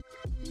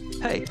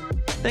Hey,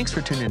 thanks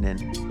for tuning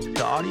in.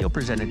 The audio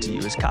presented to you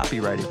is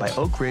copyrighted by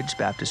Oak Ridge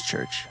Baptist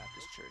Church.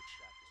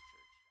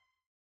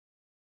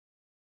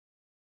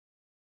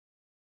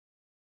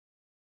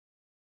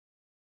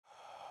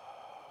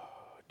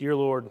 Dear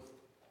Lord,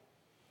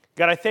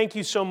 God, I thank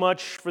you so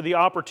much for the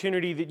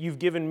opportunity that you've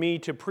given me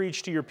to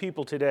preach to your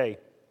people today.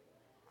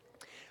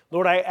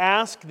 Lord, I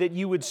ask that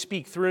you would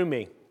speak through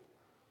me,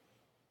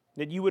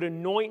 that you would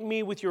anoint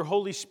me with your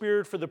Holy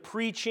Spirit for the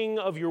preaching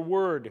of your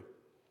word,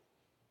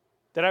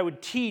 that I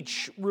would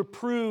teach,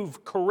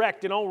 reprove,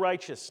 correct in all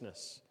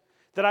righteousness,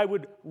 that I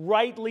would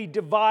rightly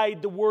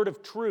divide the word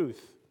of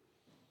truth.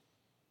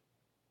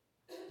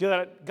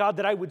 God,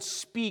 that I would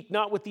speak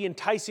not with the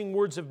enticing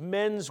words of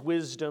men's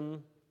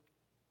wisdom,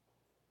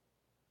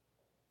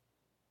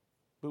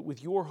 but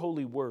with your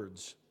holy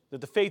words,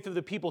 that the faith of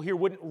the people here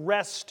wouldn't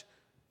rest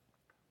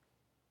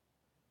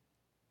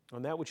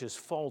on that which is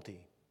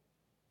faulty,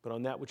 but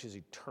on that which is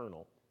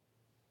eternal.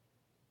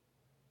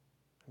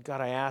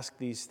 God, I ask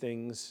these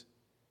things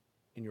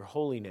in your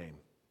holy name.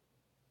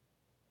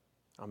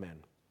 Amen.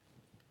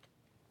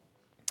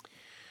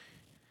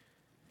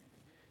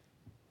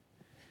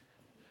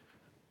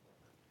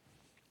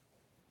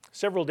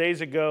 Several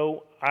days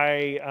ago,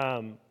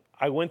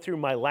 I went through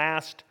my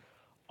last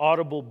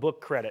Audible book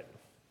credit.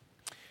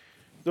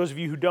 Those of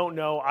you who don't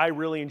know, I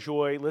really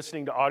enjoy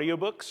listening to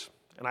audiobooks,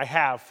 and I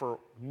have for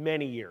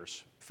many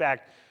years. In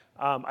fact,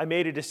 I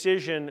made a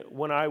decision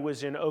when I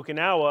was in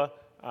Okinawa.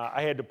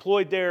 I had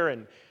deployed there,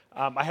 and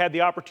I had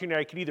the opportunity.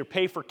 I could either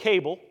pay for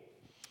cable,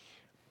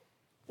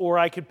 or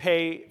I could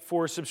pay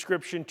for a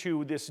subscription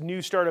to this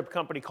new startup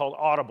company called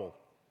Audible.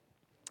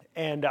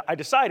 And I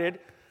decided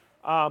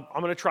I'm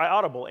going to try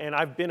Audible, and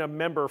I've been a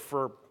member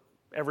for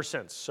ever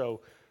since.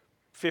 So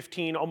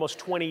 15, almost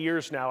 20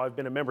 years now I've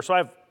been a member. So I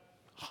have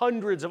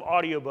hundreds of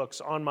audiobooks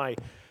on my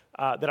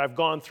that I've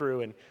gone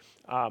through. And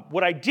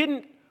what I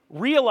didn't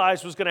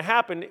realize was going to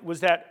happen was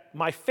that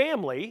my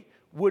family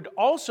would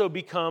also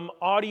become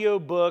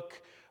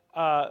audiobook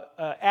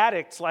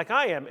addicts like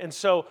I am. And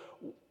so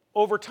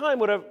over time,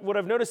 what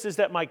I've noticed is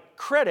that my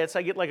credits,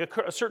 I get like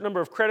a certain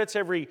number of credits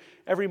every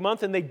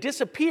month, and they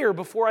disappear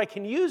before I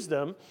can use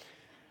them.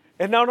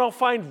 And now I'll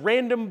find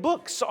random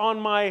books on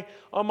my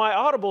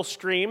Audible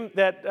stream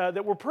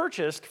that were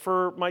purchased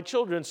for my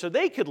children so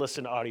they could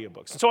listen to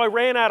audiobooks. And so I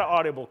ran out of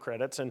Audible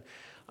credits, and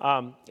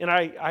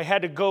I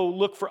had to go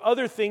look for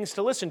other things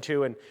to listen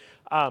to. And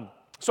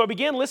so I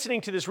began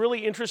listening to this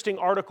really interesting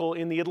article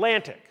in The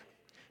Atlantic.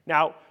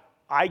 Now,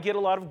 I get a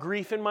lot of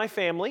grief in my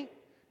family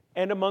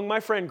and among my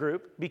friend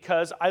group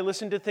because I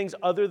listen to things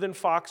other than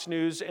Fox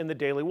News and the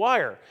Daily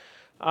Wire.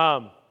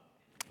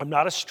 I'm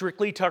not a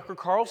strictly Tucker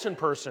Carlson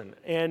person,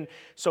 and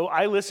so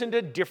I listen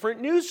to different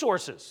news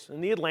sources,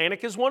 and The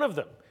Atlantic is one of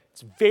them.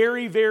 It's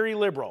very, very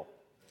liberal,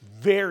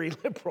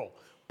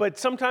 but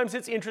sometimes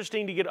it's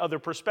interesting to get other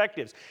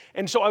perspectives.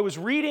 And so I was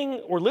reading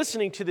or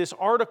listening to this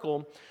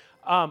article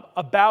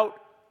about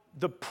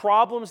the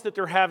problems that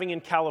they're having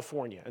in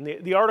California, and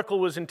the article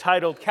was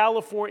entitled,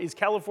 Is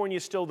California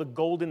Still the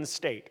Golden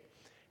State?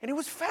 And it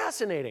was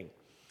fascinating,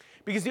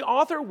 because the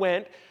author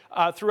went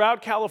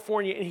throughout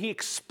California and he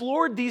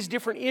explored these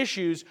different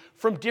issues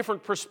from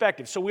different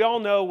perspectives. So we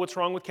all know what's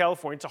wrong with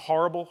California. It's a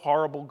horrible,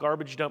 horrible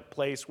garbage dump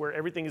place where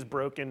everything is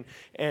broken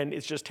and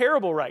it's just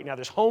terrible right now.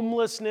 There's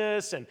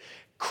homelessness and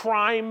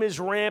crime is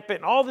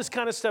rampant, all this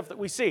kind of stuff that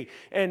we see.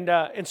 And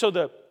so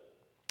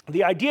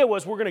the idea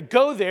was we're going to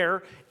go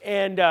there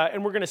and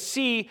we're going to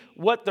see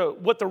what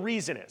the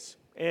reason is.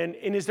 And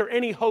is there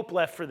any hope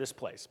left for this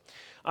place?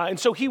 And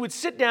so he would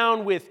sit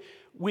down with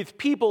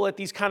people at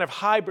these kind of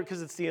highbrow,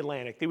 because it's the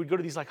Atlantic, they would go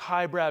to these like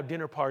highbrow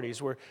dinner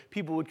parties where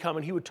people would come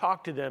and he would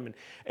talk to them.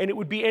 And it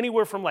would be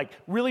anywhere from like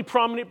really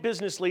prominent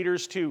business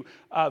leaders to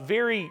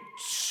very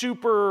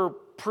super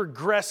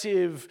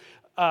progressive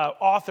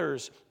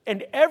authors.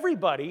 And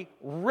everybody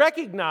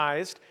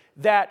recognized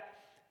that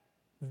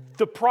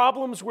the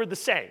problems were the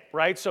same,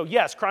 right? So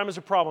yes, crime is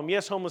a problem.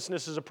 Yes,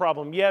 homelessness is a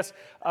problem. Yes,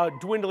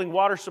 dwindling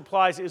water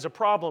supplies is a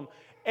problem.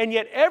 And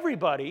yet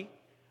everybody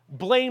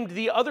blamed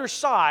the other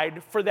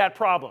side for that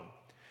problem.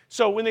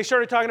 So when they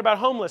started talking about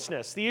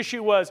homelessness, the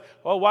issue was,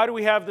 well, why do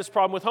we have this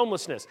problem with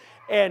homelessness?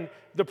 And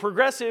the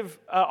progressive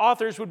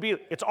authors would be,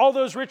 it's all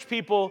those rich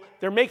people,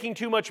 they're making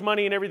too much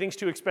money and everything's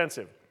too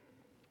expensive.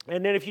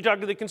 And then if you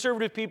talk to the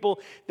conservative people,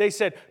 they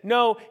said,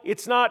 no,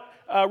 it's not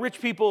rich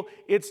people,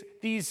 it's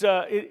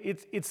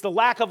the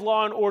lack of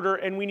law and order,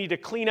 and we need to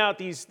clean out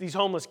these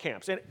homeless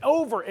camps. And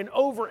over and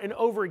over and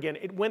over again,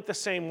 it went the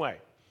same way.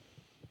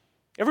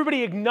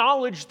 Everybody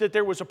acknowledged that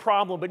there was a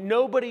problem, but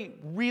nobody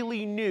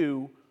really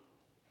knew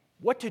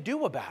what to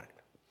do about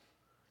it,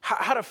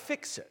 how to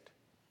fix it.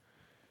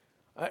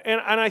 And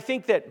I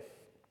think that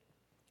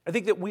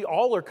we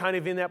all are kind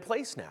of in that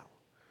place now.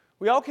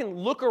 We all can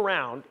look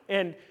around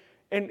and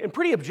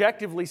pretty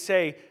objectively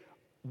say,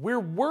 we're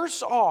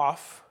worse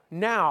off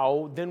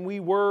now than we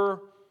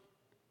were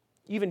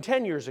even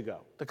 10 years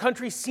ago. The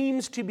country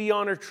seems to be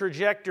on a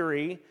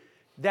trajectory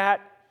that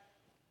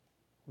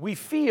we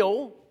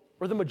feel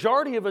or the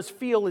majority of us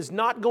feel is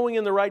not going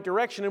in the right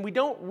direction, and we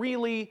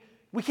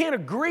can't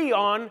agree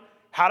on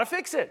how to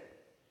fix it.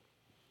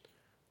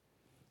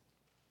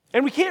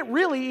 And we can't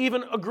really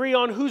even agree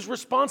on whose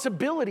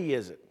responsibility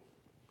is it.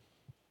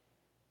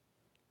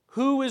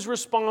 Who is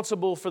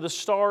responsible for the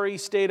sorry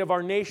state of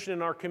our nation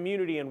and our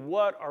community, and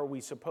what are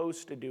we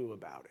supposed to do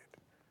about it?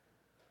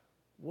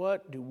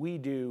 What do we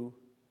do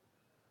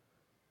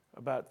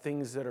about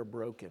things that are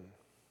broken?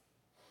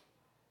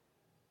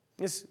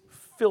 This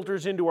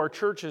filters into our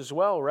church as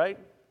well, right?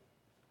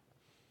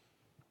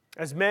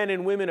 As men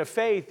and women of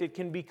faith, it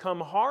can become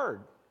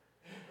hard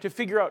to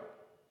figure out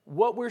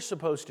what we're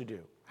supposed to do,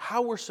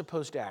 how we're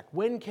supposed to act,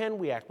 when can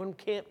we act, when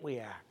can't we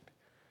act.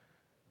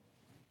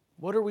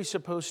 What are we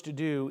supposed to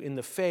do in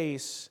the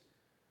face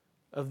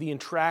of the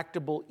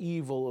intractable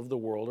evil of the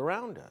world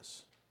around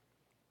us?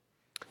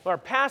 Our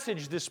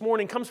passage this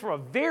morning comes from a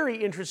very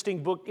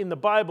interesting book in the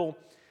Bible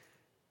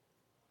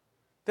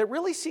that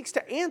really seeks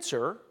to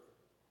answer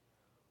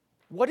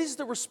what is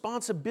the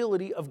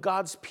responsibility of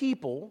God's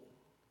people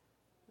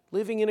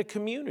living in a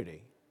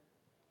community.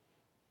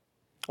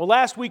 Well,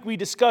 last week we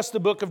discussed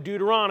the book of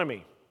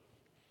Deuteronomy.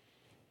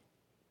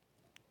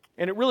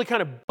 And it really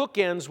kind of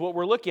bookends what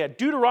we're looking at.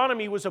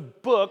 Deuteronomy was a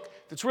book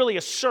that's really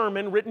a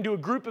sermon written to a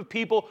group of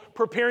people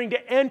preparing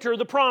to enter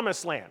the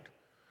promised land.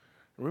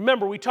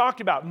 Remember, we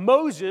talked about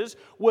Moses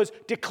was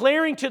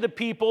declaring to the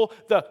people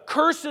the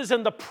curses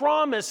and the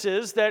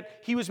promises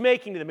that he was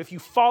making to them. If you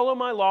follow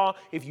my law,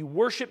 if you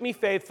worship me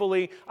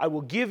faithfully, I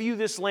will give you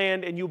this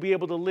land and you'll be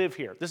able to live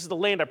here. This is the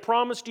land I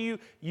promised you,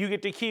 you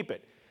get to keep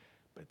it.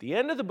 But at the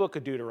end of the book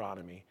of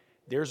Deuteronomy,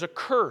 there's a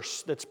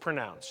curse that's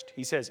pronounced.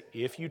 He says,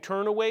 if you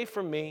turn away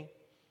from me,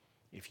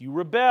 if you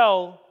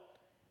rebel,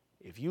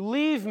 if you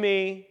leave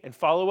me and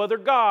follow other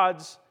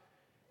gods,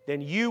 then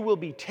you will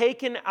be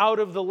taken out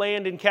of the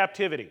land in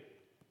captivity.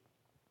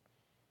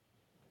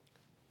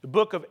 The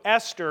book of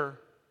Esther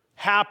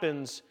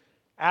happens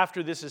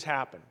after this has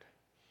happened.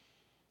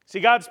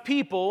 See, God's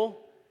people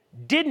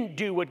didn't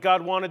do what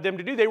God wanted them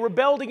to do. They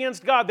rebelled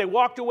against God. They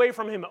walked away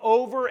from Him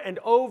over and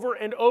over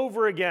and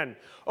over again.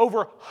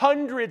 Over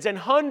hundreds and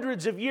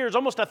hundreds of years,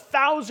 almost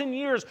 1,000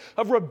 years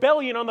of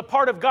rebellion on the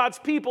part of God's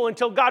people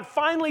until God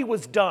finally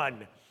was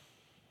done.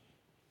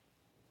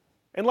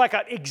 And like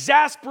an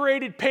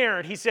exasperated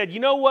parent, He said, you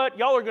know what?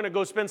 Y'all are going to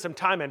go spend some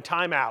time in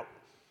time out.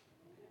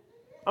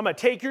 I'm going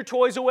to take your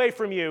toys away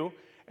from you,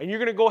 and you're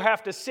going to go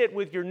have to sit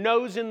with your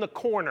nose in the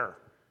corner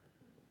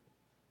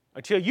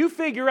until you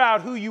figure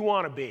out who you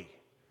want to be.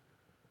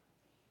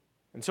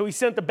 And so He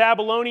sent the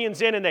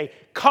Babylonians in, and they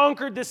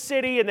conquered the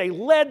city, and they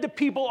led the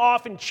people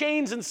off in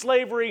chains and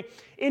slavery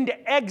into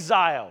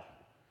exile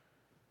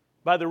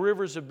by the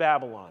rivers of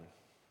Babylon.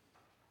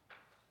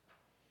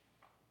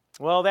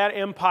 Well, that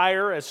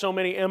empire, as so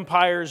many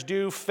empires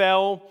do,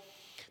 fell.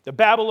 The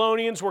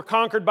Babylonians were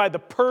conquered by the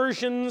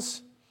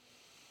Persians,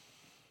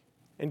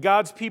 and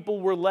God's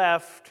people were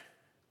left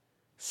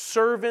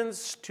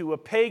servants to a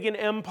pagan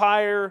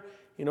empire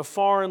in a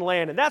foreign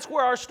land. And that's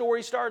where our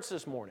story starts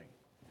this morning,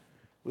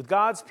 with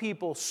God's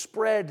people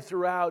spread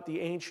throughout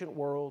the ancient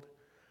world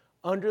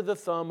under the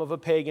thumb of a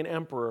pagan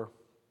emperor.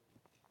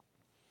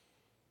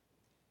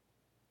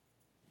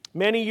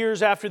 Many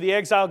years after the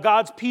exile,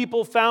 God's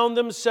people found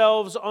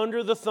themselves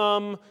under the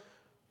thumb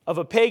of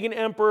a pagan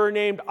emperor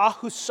named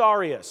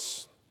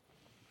Ahasuerus.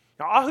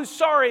 Now,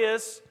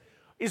 Ahasuerus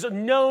is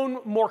known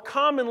more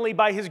commonly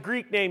by his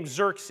Greek name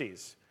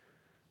Xerxes.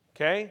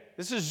 Okay?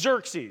 This is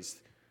Xerxes.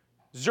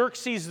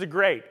 Xerxes the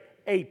Great,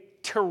 a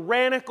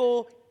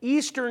tyrannical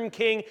Eastern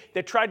king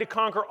that tried to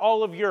conquer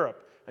all of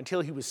Europe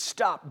until he was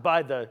stopped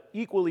by the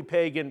equally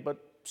pagan but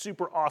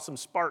super awesome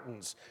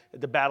Spartans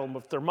at the Battle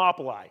of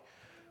Thermopylae.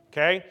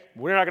 Okay?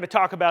 We're not going to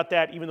talk about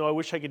that, even though I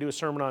wish I could do a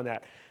sermon on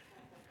that.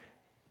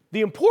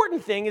 The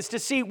important thing is to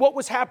see what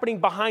was happening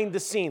behind the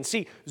scenes.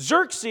 See,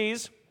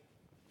 Xerxes,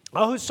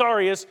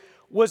 Ahasuerus,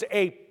 was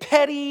a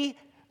petty,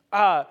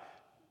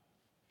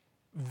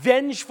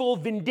 vengeful,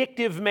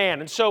 vindictive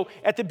man. And so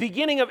at the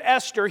beginning of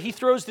Esther, he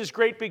throws this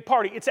great big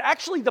party. It's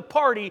actually the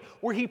party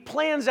where he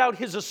plans out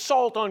his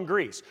assault on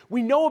Greece.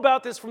 We know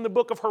about this from the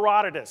book of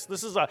Herodotus.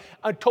 This is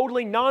a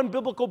totally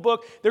non-biblical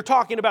book. They're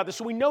talking about this.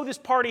 So we know this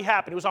party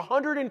happened. It was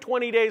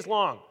 120 days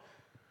long.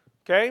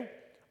 Okay?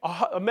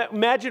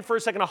 Imagine for a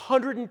second a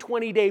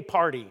 120-day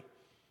party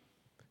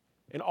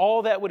and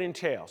all that would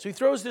entail. So he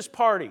throws this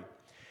party.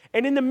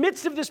 And in the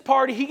midst of this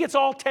party, he gets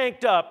all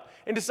tanked up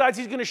and decides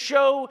he's going to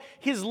show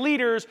his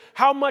leaders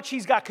how much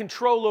he's got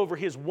control over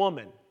his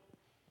woman.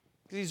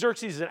 Because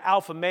Xerxes is an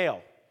alpha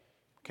male,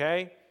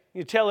 okay?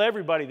 You tell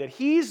everybody that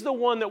he's the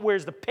one that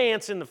wears the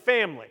pants in the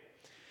family.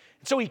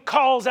 And so he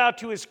calls out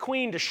to his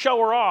queen to show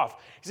her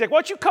off. He's like, why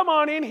don't you come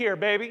on in here,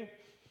 baby?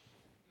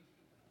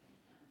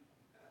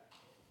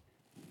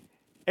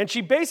 And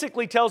she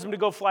basically tells him to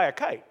go fly a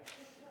kite.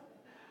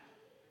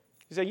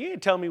 He's like, you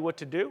ain't tell me what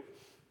to do.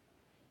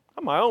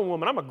 I'm my own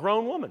woman. I'm a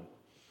grown woman.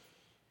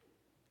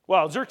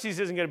 Well, Xerxes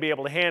isn't going to be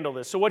able to handle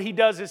this. So what he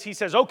does is he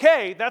says,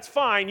 okay, that's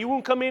fine. You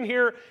won't come in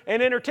here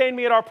and entertain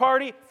me at our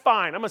party?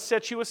 Fine, I'm going to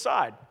set you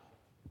aside.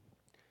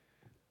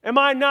 Am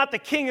I not the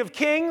King of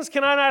Kings?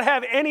 Can I not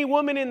have any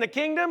woman in the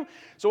kingdom?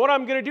 So what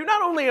I'm going to do,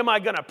 not only am I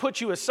going to put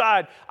you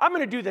aside, I'm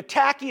going to do the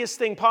tackiest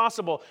thing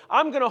possible.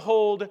 I'm going to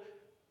hold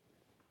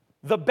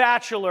the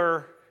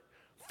Bachelor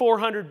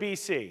 400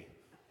 BC.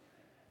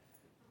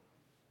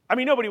 I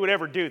mean, nobody would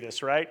ever do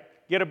this, right?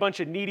 Get a bunch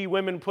of needy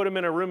women, put them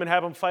in a room, and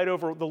have them fight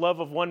over the love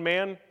of one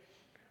man.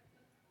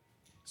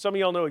 Some of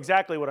y'all know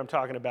exactly what I'm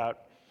talking about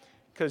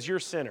because you're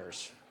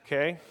sinners,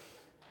 okay?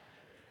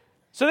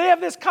 So they have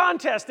this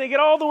contest. They get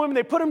all the women,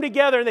 they put them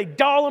together, and they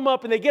doll them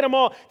up, and they get them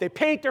all, they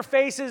paint their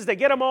faces, they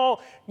get them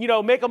all,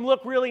 make them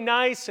look really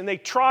nice, and they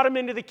trot them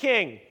into the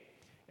king.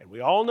 And we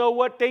all know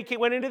what they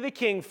went into the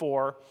king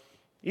for.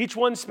 Each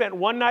one spent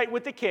one night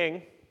with the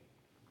king,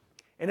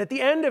 and at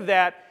the end of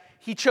that,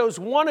 he chose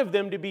one of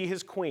them to be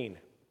his queen.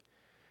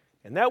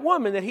 And that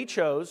woman that he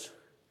chose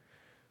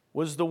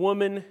was the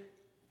woman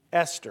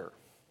Esther.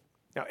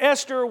 Now,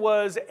 Esther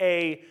was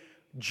a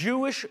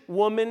Jewish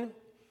woman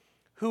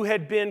who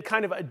had been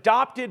kind of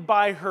adopted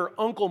by her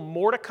uncle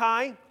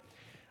Mordecai.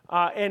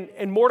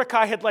 And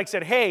Mordecai had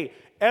said, hey,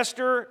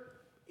 Esther,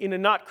 in a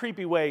not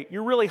creepy way,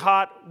 you're really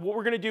hot. What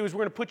we're going to do is we're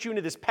going to put you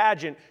into this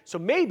pageant, so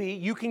maybe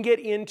you can get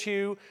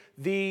into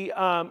the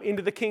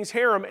king's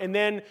harem, and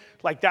then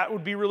that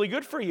would be really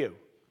good for you.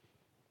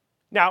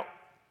 Now,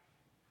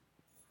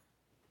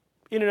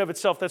 in and of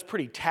itself, that's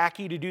pretty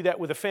tacky to do that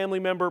with a family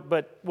member,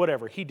 but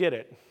whatever, he did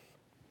it.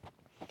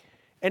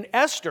 And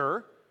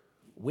Esther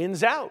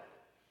wins out,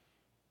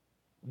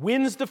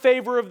 wins the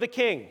favor of the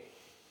king.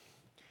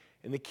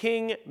 And the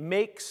king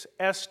makes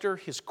Esther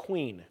his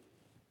queen.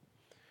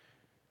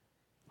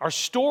 Our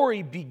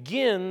story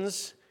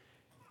begins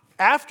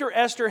after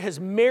Esther has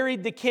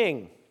married the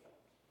king.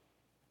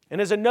 And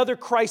as another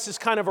crisis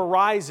kind of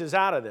arises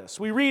out of this.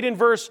 We read in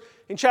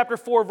chapter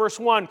 4, verse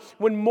 1,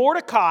 when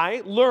Mordecai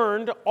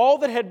learned all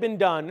that had been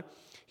done,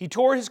 he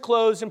tore his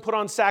clothes and put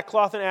on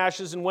sackcloth and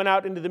ashes and went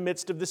out into the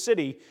midst of the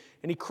city,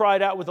 and he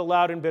cried out with a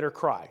loud and bitter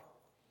cry.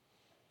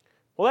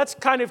 Well, that's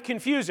kind of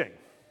confusing.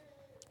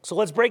 So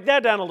let's break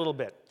that down a little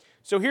bit.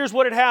 So here's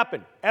what had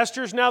happened.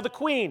 Esther's now the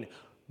queen.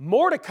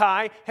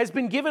 Mordecai has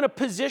been given a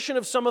position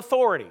of some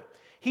authority.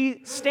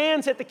 He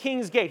stands at the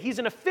king's gate. He's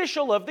an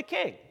official of the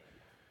king.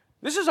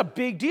 This is a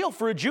big deal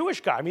for a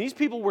Jewish guy. I mean, these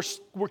people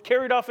were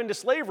carried off into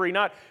slavery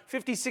not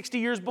 50, 60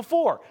 years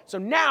before. So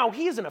now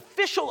he is an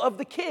official of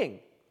the king.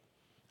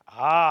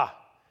 But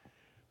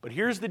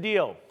here's the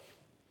deal.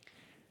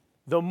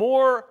 The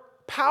more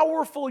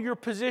powerful your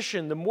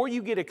position, the more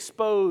you get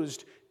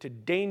exposed to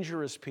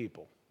dangerous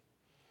people.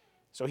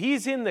 So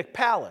he's in the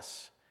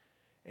palace,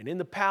 and in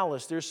the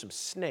palace there's some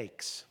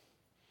snakes.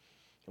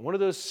 And one of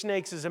those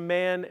snakes is a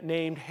man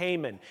named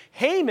Haman.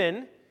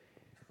 Haman,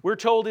 we're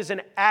told, is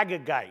an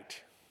Agagite.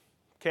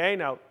 Okay,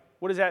 now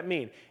what does that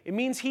mean? It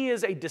means he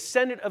is a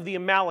descendant of the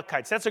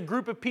Amalekites. That's a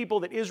group of people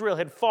that Israel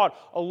had fought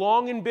a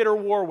long and bitter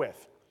war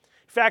with.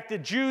 In fact, the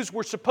Jews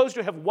were supposed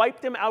to have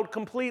wiped them out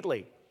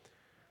completely.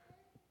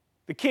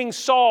 The king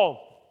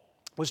Saul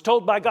was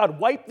told by God,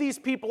 wipe these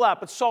people out,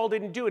 but Saul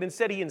didn't do it.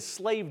 Instead, he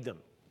enslaved them.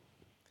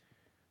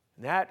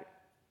 And that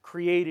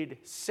created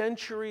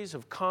centuries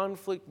of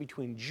conflict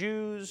between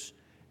Jews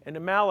and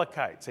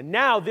Amalekites. And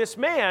now this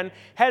man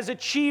has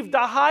achieved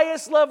the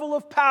highest level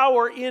of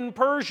power in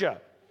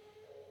Persia.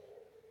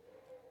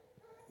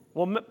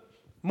 Well,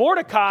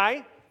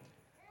 Mordecai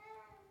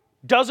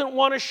doesn't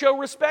want to show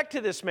respect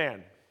to this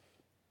man.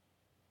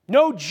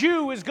 No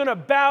Jew is going to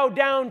bow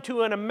down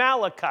to an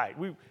Amalekite.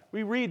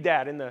 We read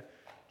that in the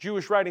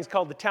Jewish writings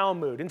called the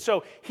Talmud. And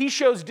so he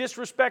shows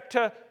disrespect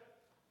to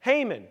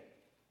Haman.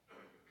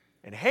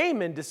 And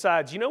Haman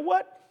decides, you know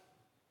what?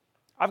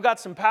 I've got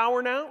some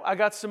power now. I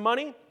got some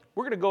money.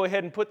 We're going to go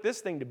ahead and put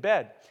this thing to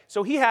bed.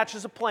 So he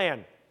hatches a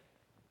plan.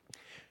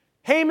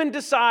 Haman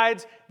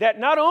decides that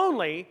not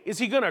only is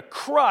he going to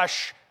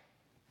crush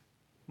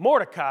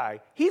Mordecai,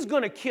 he's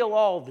going to kill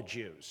all the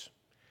Jews.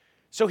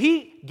 So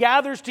he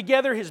gathers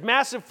together his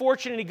massive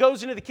fortune and he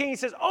goes into the king and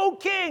says, "Oh,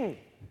 king,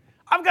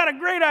 I've got a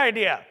great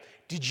idea.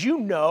 Did you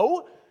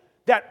know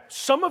that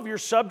some of your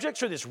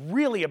subjects are this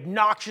really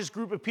obnoxious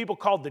group of people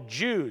called the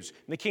Jews?"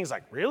 And the king's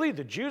like, "Really?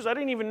 The Jews? I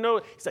didn't even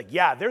know." He's like,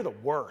 "Yeah, they're the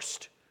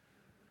worst.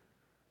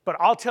 But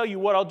I'll tell you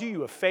what, I'll do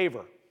you a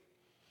favor.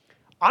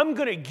 I'm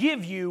going to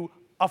give you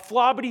a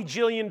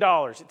flobbity-jillion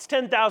dollars. It's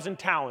 10,000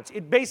 talents.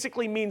 It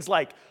basically means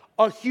like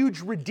a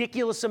huge,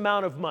 ridiculous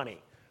amount of money.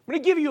 I'm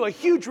going to give you a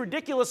huge,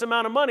 ridiculous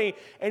amount of money,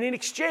 and in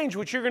exchange,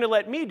 what you're going to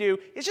let me do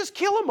is just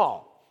kill them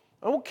all.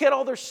 I won't get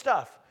all their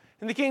stuff."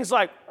 And the king's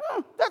like,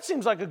 "That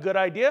seems like a good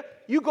idea.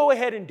 You go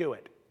ahead and do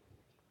it."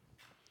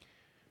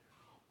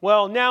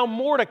 Well, now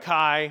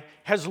Mordecai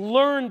has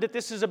learned that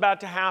this is about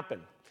to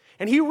happen.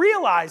 And he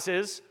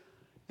realizes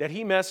that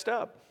he messed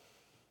up.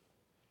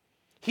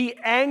 He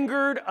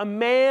angered a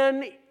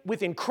man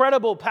with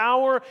incredible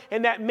power,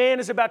 and that man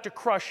is about to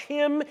crush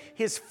him,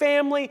 his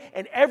family,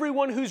 and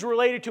everyone who's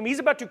related to him. He's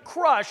about to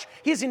crush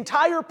his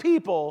entire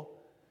people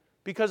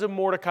because of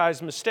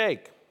Mordecai's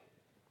mistake.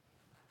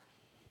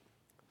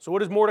 So what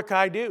does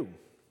Mordecai do?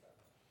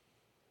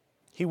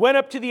 He went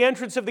up to the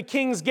entrance of the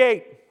king's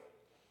gate.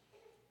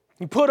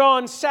 He put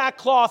on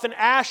sackcloth and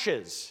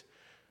ashes.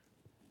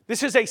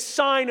 This is a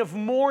sign of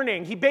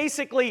mourning. He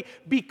basically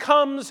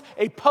becomes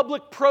a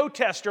public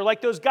protester, like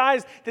those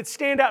guys that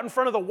stand out in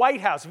front of the White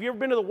House. Have you ever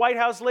been to the White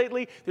House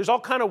lately? There's all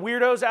kind of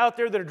weirdos out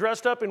there that are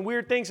dressed up in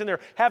weird things and they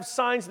have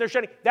signs and they're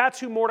shouting. That's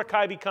who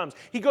Mordecai becomes.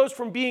 He goes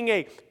from being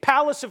a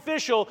palace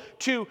official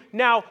to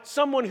now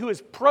someone who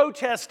is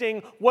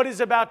protesting what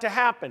is about to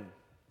happen.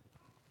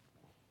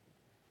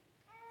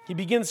 He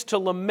begins to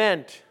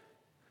lament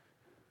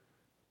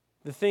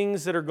the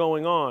things that are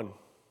going on.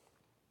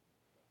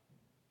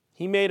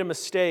 He made a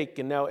mistake,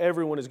 and now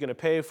everyone is going to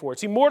pay for it.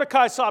 See,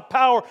 Mordecai sought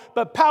power,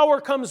 but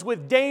power comes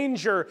with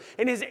danger,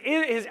 and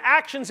his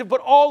actions have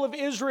put all of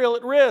Israel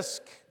at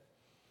risk.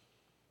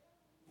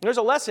 There's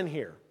a lesson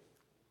here.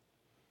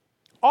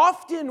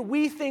 Often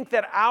we think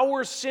that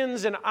our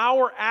sins and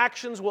our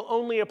actions will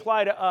only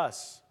apply to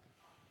us.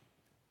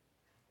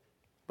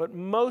 But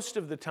most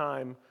of the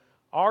time,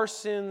 our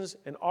sins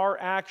and our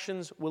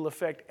actions will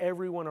affect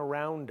everyone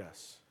around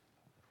us.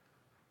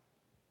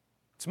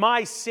 It's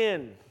my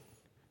sin,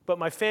 but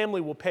my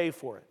family will pay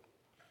for it.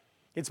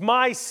 It's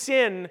my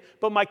sin,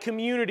 but my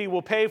community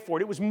will pay for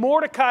it. It was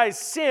Mordecai's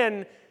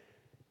sin,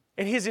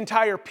 and his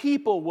entire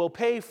people will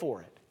pay for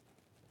it.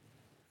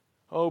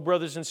 Oh,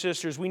 brothers and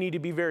sisters, we need to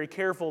be very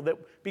careful that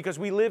because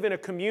we live in a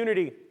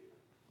community,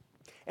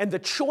 and the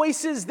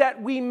choices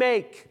that we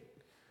make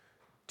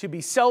to be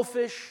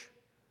selfish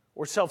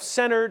or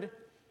self-centered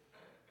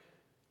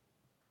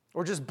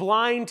or just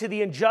blind to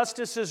the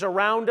injustices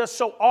around us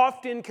so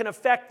often can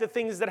affect the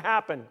things that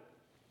happen.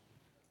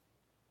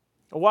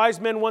 A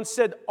wise man once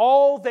said,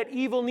 all that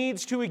evil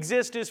needs to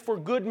exist is for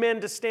good men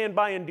to stand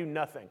by and do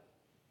nothing.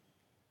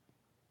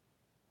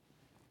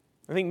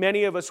 I think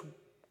many of us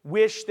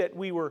wish that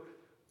we were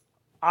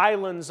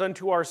islands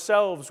unto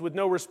ourselves with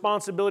no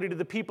responsibility to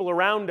the people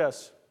around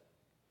us.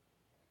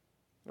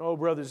 Oh,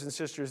 brothers and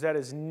sisters, that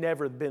has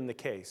never been the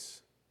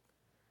case.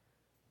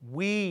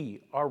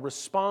 We are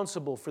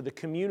responsible for the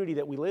community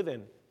that we live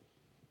in.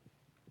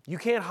 You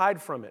can't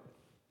hide from it.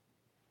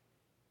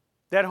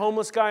 That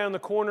homeless guy on the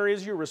corner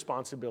is your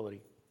responsibility.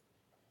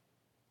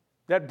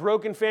 That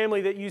broken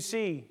family that you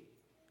see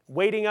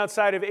waiting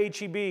outside of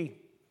H-E-B,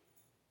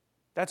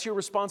 that's your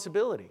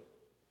responsibility.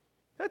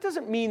 That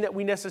doesn't mean that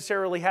we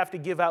necessarily have to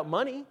give out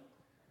money,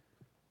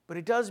 but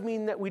it does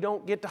mean that we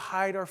don't get to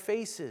hide our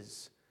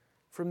faces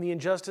from the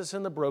injustice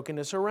and the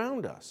brokenness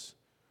around us.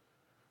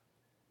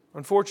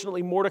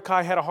 Unfortunately,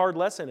 Mordecai had a hard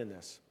lesson in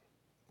this,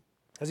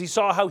 as he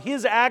saw how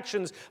his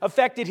actions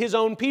affected his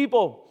own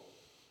people.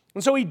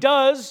 And so he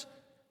does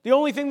the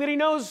only thing that he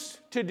knows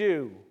to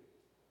do.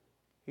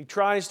 He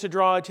tries to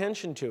draw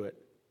attention to it.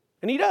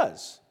 And he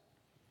does.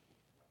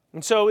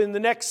 And so in the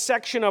next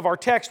section of our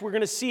text, we're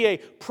going to see a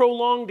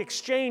prolonged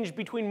exchange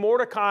between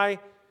Mordecai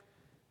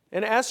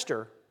and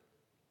Esther.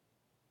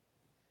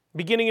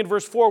 Beginning in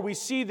verse 4, we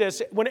see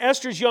this. When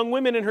Esther's young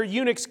women and her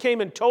eunuchs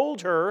came and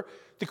told her,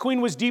 the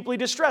queen was deeply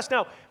distressed.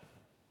 Now,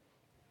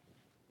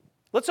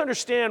 let's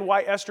understand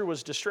why Esther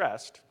was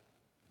distressed.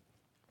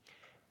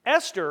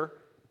 Esther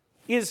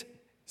is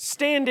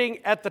standing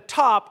at the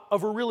top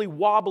of a really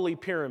wobbly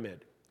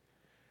pyramid.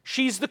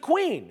 She's the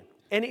queen.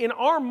 And in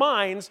our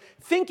minds,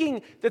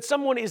 thinking that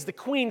someone is the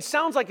queen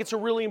sounds like it's a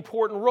really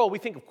important role. We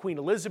think of Queen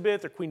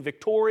Elizabeth or Queen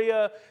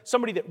Victoria,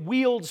 somebody that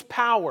wields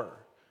power.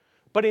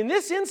 But in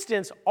this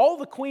instance, all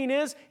the queen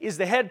is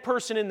the head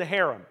person in the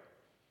harem.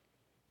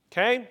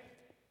 Okay?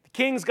 The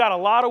king's got a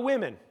lot of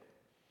women.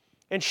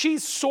 And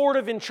she's sort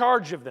of in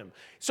charge of them.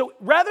 So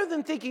rather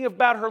than thinking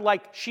about her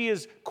like she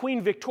is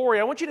Queen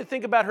Victoria, I want you to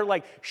think about her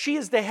like she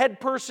is the head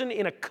person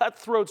in a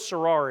cutthroat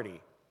sorority.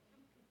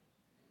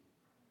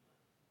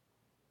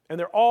 And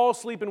they're all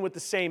sleeping with the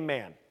same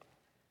man.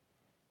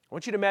 I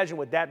want you to imagine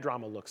what that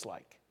drama looks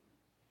like.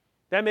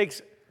 That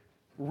makes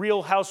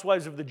Real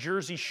Housewives of the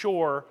Jersey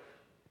Shore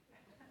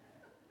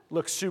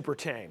look super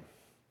tame.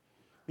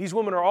 These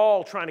women are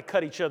all trying to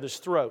cut each other's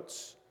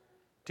throats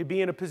to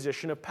be in a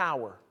position of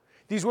power.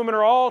 These women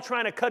are all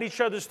trying to cut each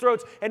other's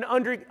throats and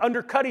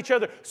undercut each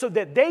other so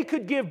that they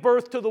could give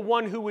birth to the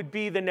one who would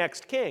be the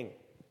next king.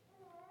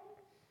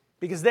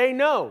 Because they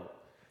know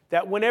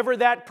that whenever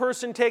that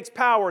person takes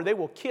power, they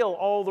will kill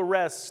all the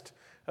rest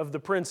of the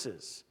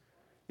princes.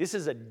 This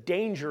is a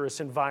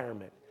dangerous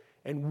environment,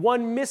 and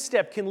one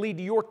misstep can lead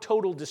to your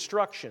total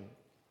destruction.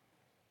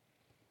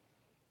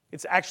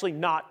 It's actually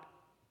not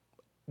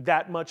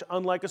that much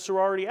unlike a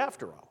sorority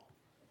after all.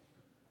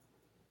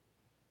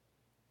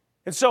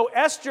 And so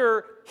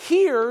Esther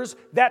hears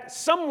that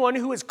someone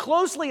who is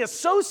closely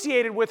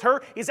associated with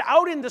her is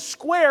out in the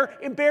square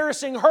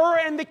embarrassing her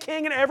and the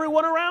king and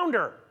everyone around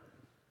her.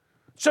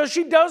 So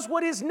she does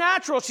what is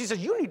natural. She says,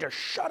 you need to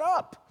shut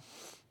up.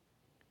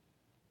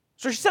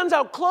 So she sends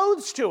out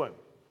clothes to him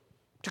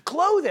to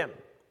clothe him.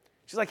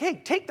 She's like, hey,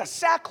 take the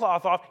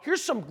sackcloth off.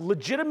 Here's some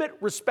legitimate,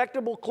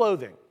 respectable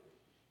clothing.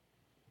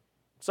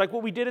 It's like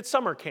what we did at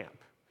summer camp.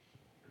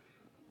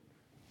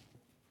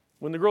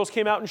 When the girls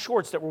came out in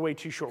shorts that were way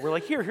too short, we're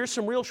like, here's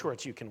some real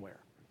shorts you can wear.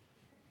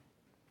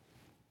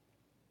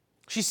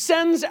 She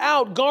sends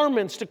out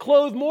garments to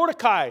clothe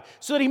Mordecai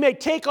so that he may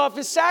take off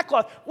his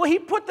sackcloth. Well, he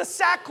put the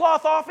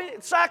sackcloth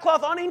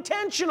on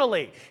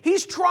intentionally.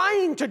 He's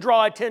trying to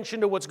draw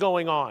attention to what's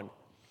going on.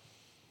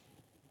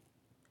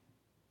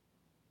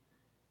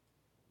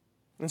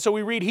 And so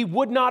we read, he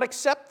would not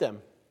accept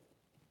them.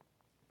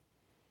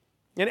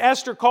 And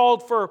Esther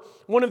called for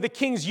one of the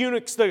king's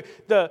eunuchs,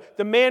 the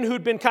man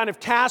who'd been kind of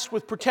tasked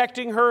with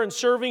protecting her and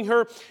serving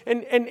her.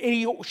 And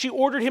she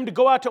ordered him to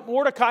go out to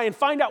Mordecai and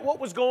find out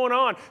what was going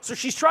on. So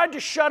she's tried to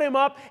shut him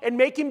up and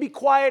make him be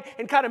quiet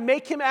and kind of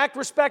make him act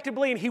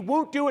respectably, and he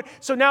won't do it.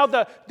 So now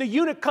the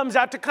eunuch comes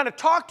out to kind of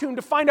talk to him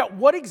to find out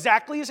what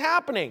exactly is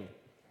happening.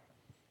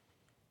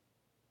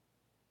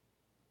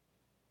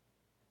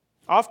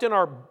 Often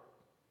our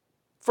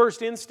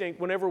first instinct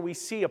whenever we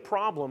see a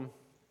problem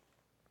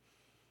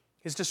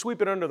is to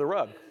sweep it under the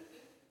rug.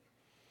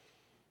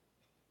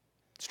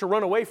 It's to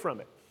run away from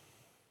it,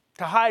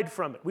 to hide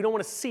from it. We don't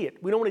want to see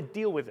it. We don't want to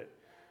deal with it.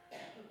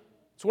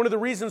 It's one of the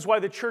reasons why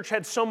the church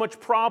had so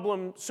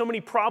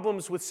many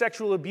problems with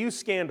sexual abuse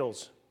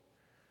scandals.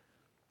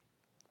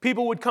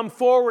 People would come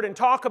forward and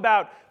talk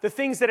about the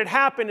things that had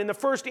happened, and the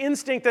first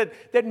instinct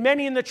that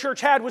many in the church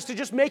had was to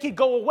just make it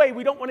go away.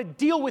 We don't want to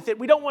deal with it.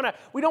 We don't want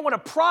to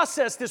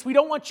process this. We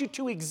don't want you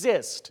to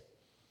exist.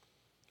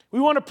 We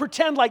want to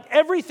pretend like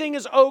everything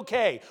is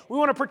okay. We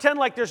want to pretend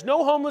like there's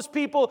no homeless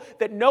people,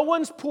 that no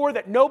one's poor,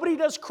 that nobody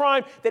does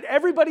crime, that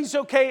everybody's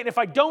okay, and if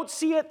I don't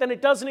see it, then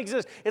it doesn't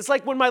exist. It's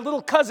like when my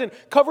little cousin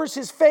covers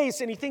his face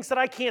and he thinks that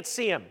I can't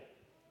see him.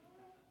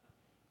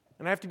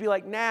 And I have to be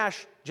like,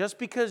 Nash, just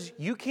because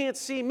you can't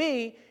see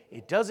me,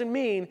 it doesn't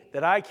mean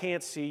that I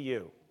can't see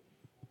you.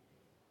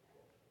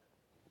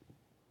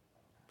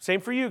 Same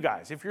for you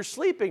guys. If you're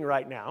sleeping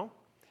right now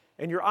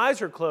and your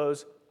eyes are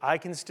closed, I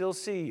can still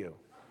see you.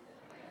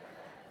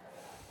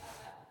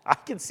 I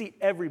can see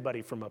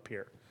everybody from up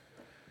here.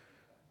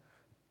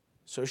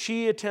 So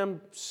she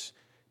attempts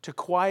to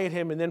quiet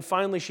him, and then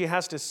finally she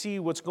has to see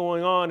what's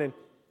going on. And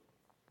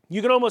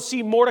you can almost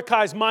see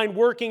Mordecai's mind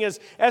working as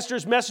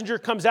Esther's messenger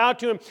comes out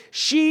to him.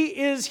 She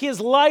is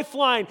his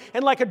lifeline,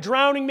 and like a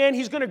drowning man,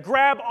 he's going to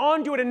grab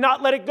onto it and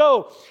not let it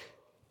go.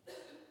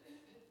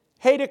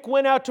 Hadik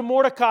went out to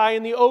Mordecai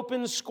in the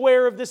open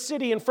square of the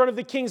city in front of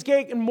the king's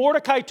gate, and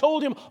Mordecai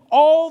told him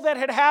all that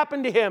had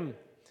happened to him,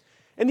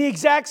 and the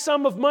exact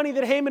sum of money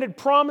that Haman had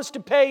promised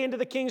to pay into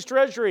the king's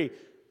treasury.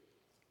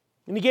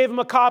 And he gave him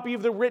a copy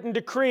of the written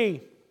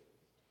decree.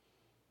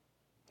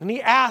 And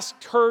he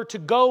asked her to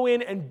go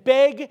in and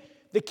beg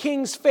the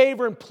king's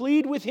favor and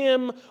plead with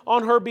him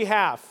on her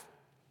behalf.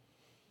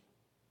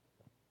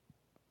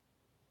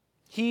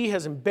 He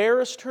has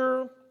embarrassed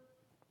her,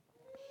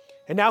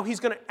 and now he's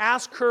going to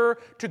ask her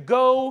to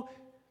go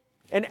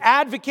and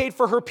advocate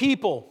for her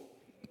people,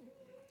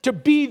 to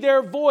be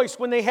their voice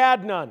when they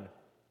had none.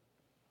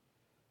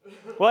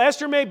 Well,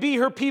 Esther may be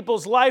her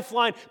people's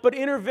lifeline, but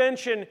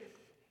intervention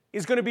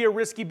is going to be a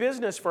risky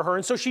business for her.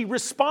 And so she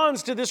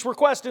responds to this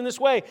request in this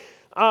way.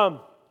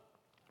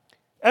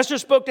 Esther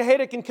spoke to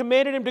Hadik and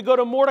commanded him to go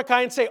to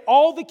Mordecai and say,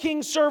 all the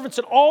king's servants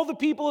and all the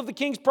people of the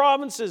king's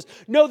provinces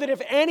know that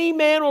if any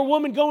man or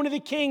woman go into the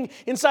king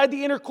inside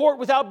the inner court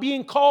without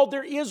being called,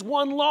 there is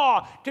one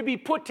law to be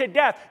put to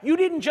death. You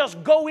didn't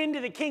just go into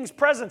the king's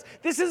presence.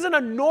 This isn't a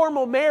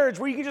normal marriage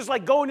where you can just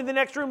like go into the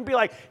next room and be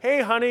like,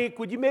 hey, honey,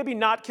 would you maybe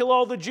not kill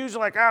all the Jews?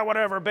 Like,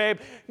 whatever, babe.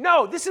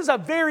 No, this is a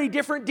very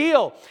different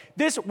deal.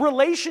 This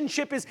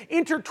relationship is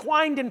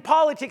intertwined in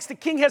politics. The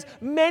king has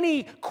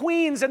many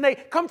queens, and they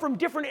come from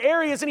different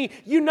areas, and he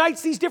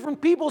unites these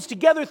different peoples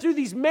together through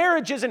these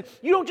marriages, and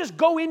you don't just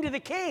go into the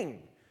king.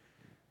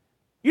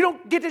 You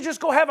don't get to just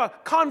go have a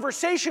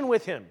conversation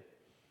with him.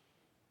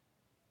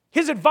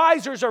 His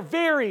advisors are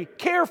very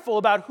careful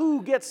about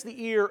who gets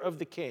the ear of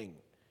the king.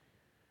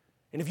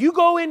 And if you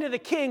go into the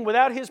king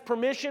without his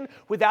permission,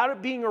 without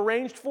it being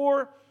arranged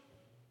for,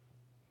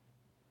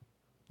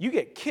 you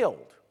get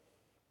killed.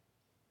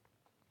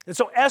 And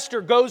so Esther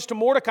goes to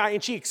Mordecai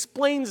and she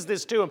explains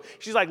this to him.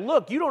 She's like,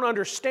 look, you don't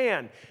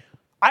understand.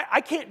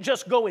 I can't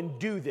just go and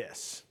do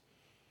this.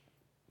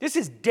 This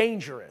is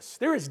dangerous.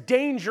 There is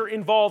danger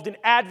involved in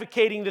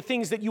advocating the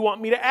things that you want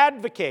me to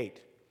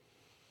advocate.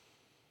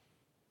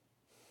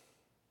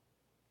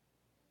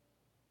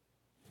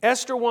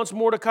 Esther wants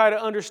Mordecai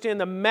to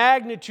understand the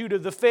magnitude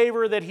of the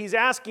favor that he's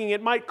asking.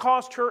 It might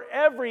cost her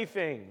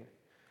everything.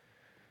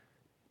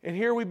 And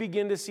here we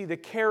begin to see the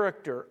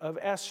character of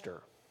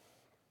Esther.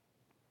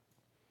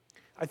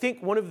 I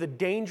think one of the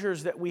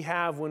dangers that we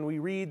have when we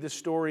read the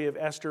story of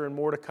Esther and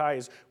Mordecai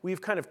is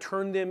we've kind of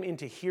turned them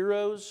into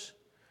heroes.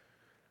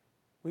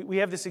 We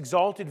have this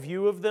exalted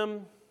view of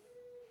them.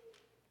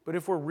 But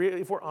if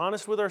we're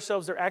honest with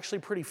ourselves, they're actually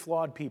pretty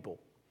flawed people.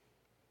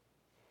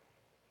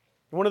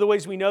 One of the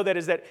ways we know that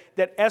is that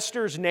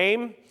Esther's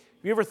name,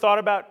 have you ever thought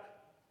about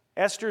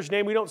Esther's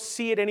name? We don't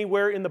see it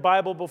anywhere in the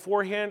Bible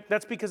beforehand.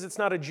 That's because it's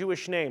not a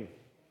Jewish name.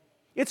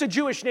 It's a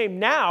Jewish name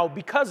now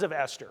because of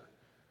Esther.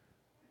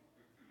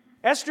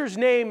 Esther's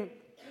name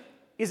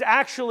is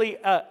actually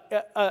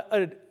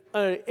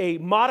a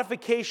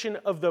modification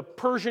of the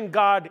Persian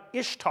god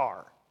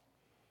Ishtar.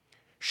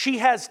 She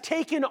has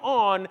taken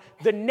on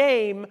the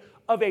name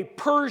of a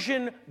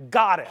Persian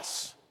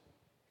goddess.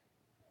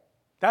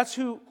 That's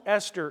who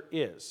Esther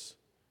is.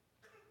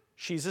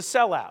 She's a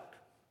sellout.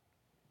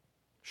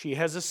 She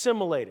has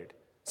assimilated.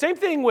 Same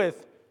thing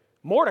with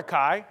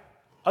Mordecai.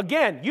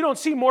 Again, you don't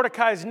see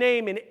Mordecai's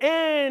name in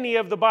any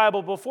of the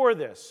Bible before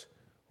this.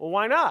 Well,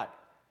 why not?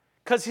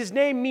 Because his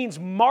name means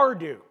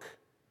Marduk.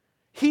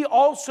 He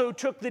also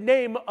took the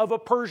name of a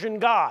Persian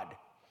god.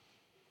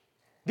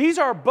 These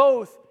are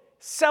both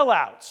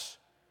sellouts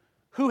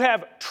who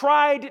have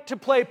tried to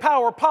play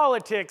power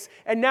politics,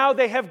 and now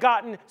they have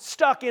gotten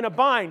stuck in a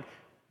bind.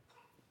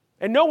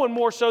 And no one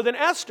more so than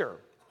Esther.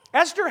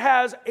 Esther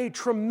has a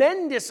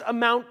tremendous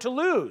amount to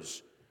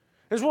lose.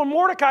 Because when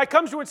Mordecai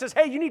comes to her and says,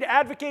 hey, you need to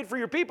advocate for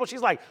your people,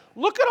 she's like,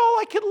 look at all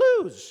I could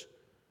lose.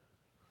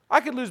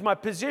 I could lose my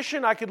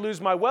position, I could lose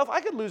my wealth,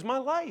 I could lose my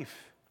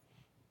life.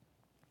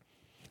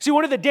 See,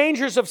 one of the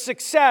dangers of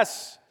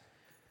success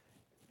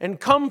and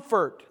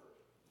comfort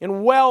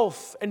and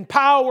wealth and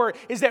power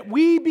is that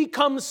we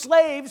become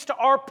slaves to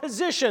our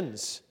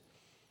positions.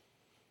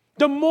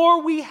 The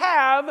more we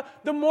have,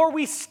 the more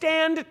we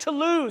stand to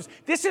lose.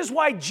 This is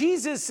why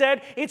Jesus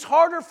said it's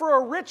harder for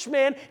a rich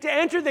man to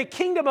enter the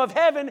kingdom of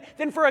heaven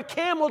than for a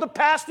camel to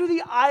pass through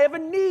the eye of a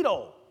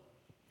needle.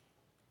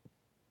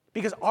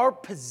 Because our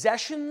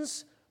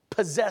possessions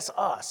possess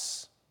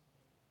us.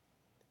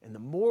 And the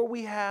more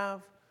we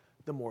have,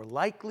 the more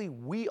likely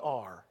we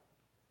are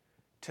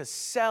to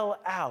sell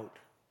out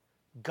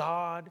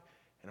God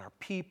and our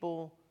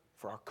people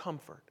for our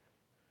comfort.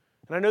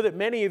 And I know that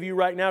many of you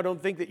right now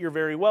don't think that you're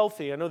very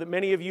wealthy. I know that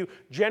many of you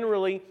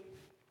generally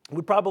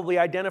would probably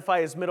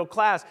identify as middle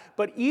class,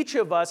 but each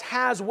of us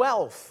has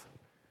wealth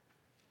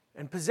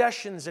and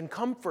possessions and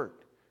comfort.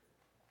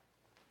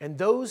 And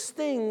those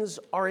things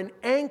are an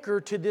anchor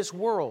to this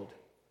world.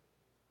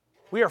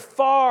 We are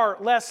far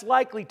less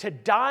likely to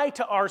die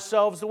to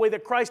ourselves the way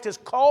that Christ has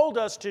called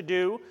us to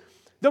do,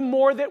 the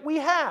more that we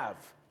have.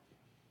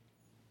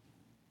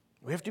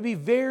 We have to be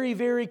very,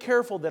 very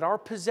careful that our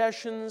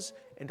possessions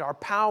and our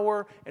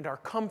power and our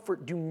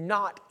comfort do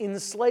not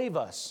enslave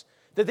us,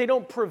 that they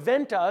don't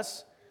prevent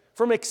us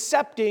from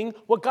accepting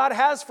what God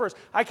has for us.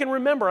 I can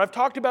remember, I've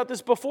talked about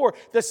this before,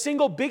 the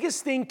single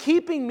biggest thing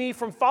keeping me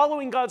from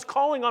following God's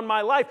calling on my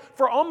life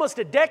for almost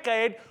a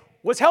decade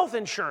was health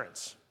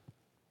insurance.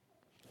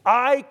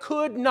 I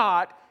could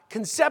not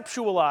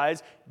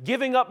conceptualize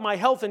giving up my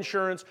health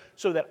insurance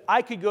so that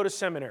I could go to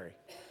seminary.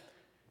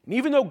 And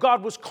even though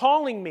God was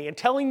calling me and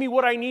telling me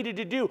what I needed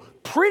to do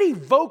pretty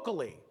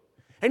vocally,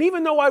 and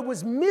even though I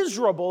was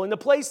miserable in the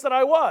place that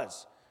I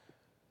was,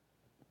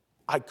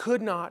 I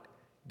could not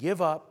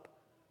give up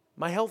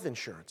my health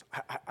insurance.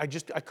 I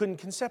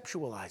couldn't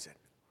conceptualize it.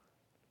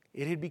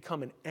 It had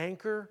become an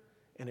anchor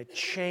and a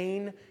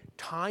chain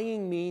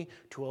tying me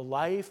to a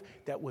life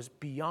that was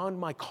beyond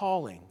my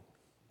calling.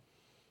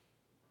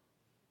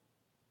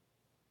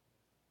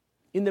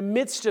 In the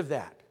midst of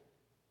that,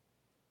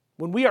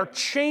 when we are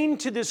chained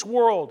to this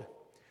world,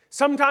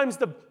 sometimes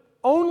the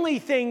only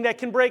thing that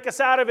can break us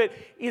out of it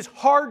is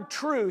hard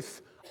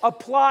truth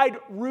applied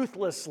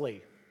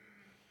ruthlessly.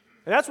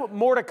 And that's what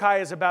Mordecai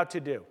is about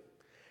to do.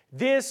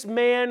 This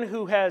man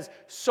who has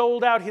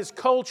sold out his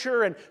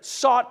culture and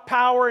sought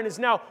power and is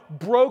now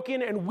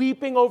broken and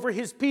weeping over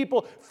his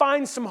people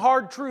finds some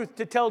hard truth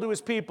to tell to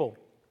his people.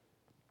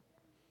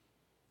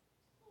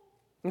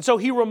 And so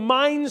he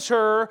reminds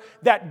her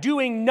that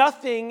doing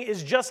nothing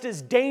is just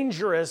as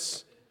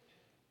dangerous,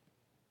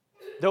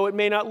 though it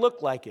may not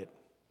look like it.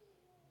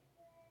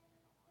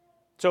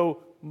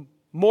 So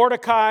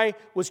Mordecai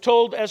was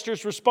told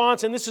Esther's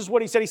response, and this is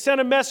what he said. He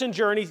sent a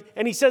messenger,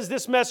 and he says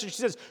this message.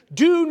 He says,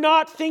 do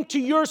not think to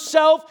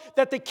yourself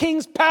that the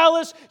king's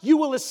palace you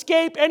will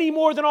escape any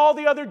more than all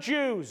the other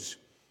Jews.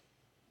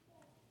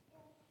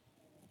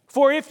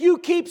 For if you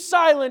keep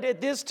silent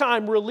at this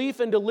time, relief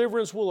and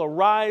deliverance will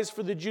arise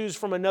for the Jews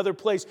from another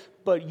place,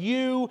 but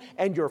you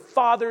and your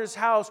father's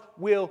house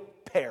will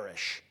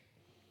perish.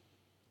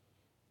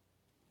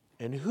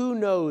 And who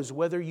knows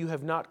whether you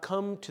have not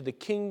come to the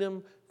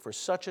kingdom for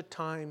such a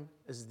time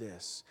as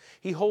this.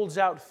 He holds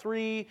out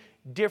 3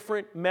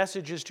 different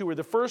messages to her.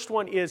 The first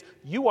one is,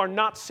 you are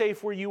not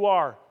safe where you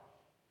are.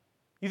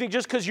 You think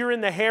just because you're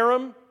in the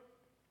harem,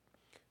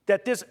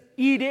 that this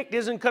edict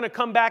isn't going to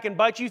come back and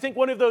bite you? You think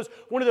one of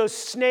those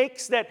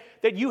snakes that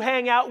you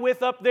hang out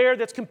with up there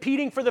that's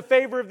competing for the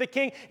favor of the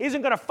king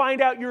isn't going to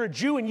find out you're a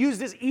Jew and use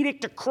this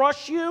edict to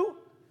crush you?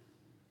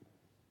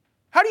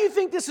 How do you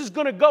think this is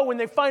going to go when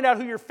they find out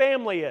who your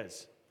family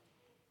is?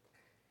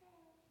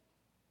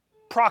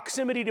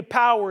 Proximity to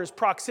power is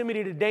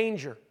proximity to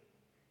danger.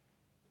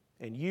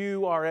 And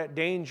you are at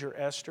danger,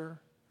 Esther.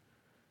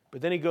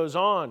 But then he goes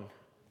on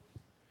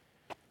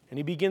and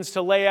he begins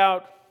to lay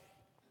out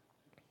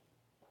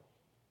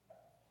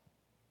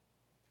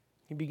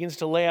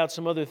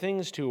some other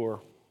things to her.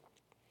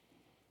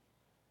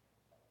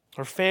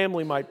 Her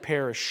family might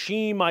perish.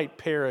 She might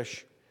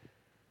perish.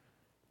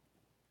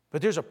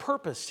 But there's a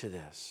purpose to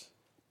this.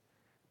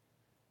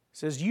 It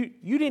says, you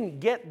didn't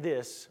get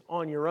this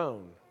on your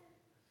own.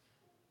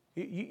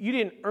 You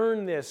didn't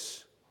earn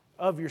this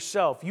of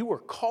yourself. You were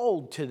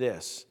called to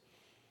this.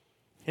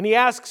 And he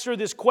asks her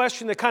this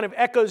question that kind of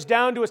echoes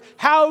down to us.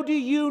 How do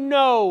you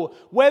know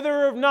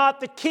whether or not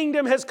the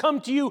kingdom has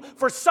come to you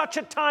for such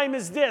a time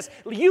as this?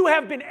 You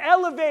have been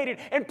elevated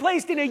and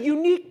placed in a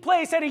unique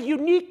place at a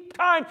unique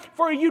time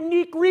for a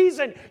unique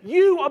reason.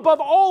 You, above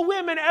all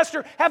women,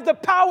 Esther, have the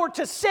power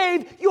to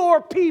save your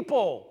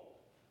people.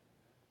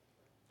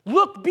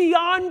 Look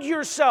beyond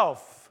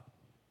yourself.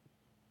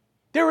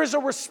 There is a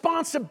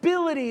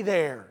responsibility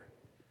there.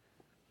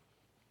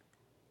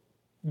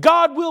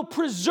 God will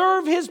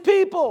preserve His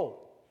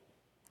people.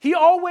 He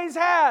always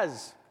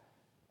has.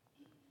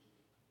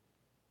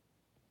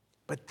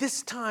 But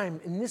this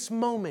time, in this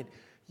moment,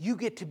 you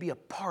get to be a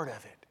part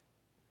of it.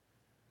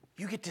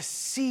 You get to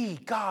see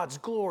God's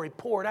glory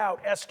poured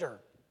out, Esther.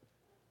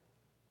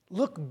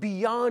 Look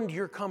beyond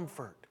your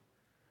comfort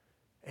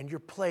and your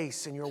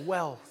place and your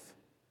wealth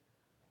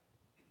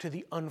to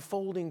the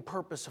unfolding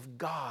purpose of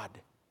God.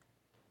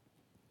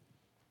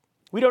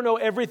 We don't know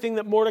everything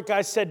that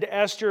Mordecai said to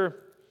Esther,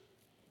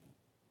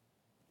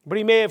 but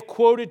he may have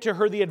quoted to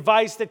her the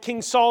advice that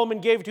King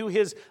Solomon gave to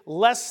his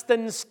less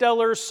than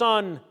stellar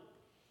son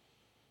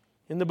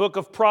in the book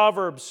of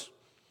Proverbs.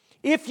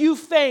 If you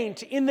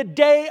faint in the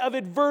day of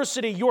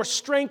adversity, your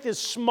strength is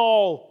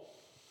small.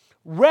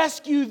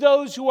 Rescue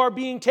those who are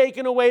being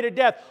taken away to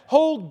death.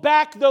 Hold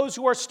back those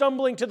who are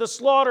stumbling to the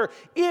slaughter.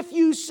 If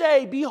you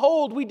say,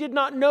 behold, we did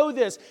not know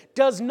this,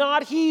 does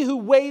not He who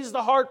weighs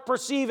the heart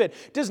perceive it?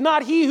 Does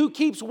not He who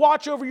keeps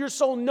watch over your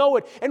soul know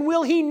it? And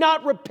will He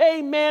not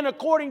repay man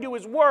according to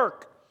his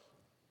work?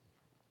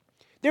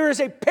 There is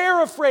a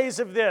paraphrase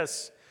of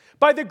this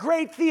by the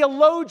great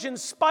theologian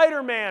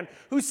Spider-Man,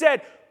 who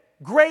said,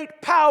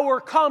 great power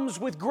comes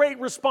with great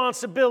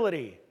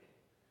responsibility.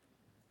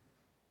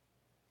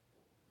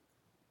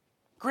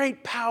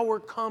 Great power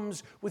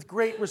comes with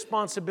great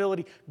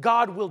responsibility.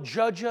 God will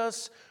judge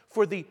us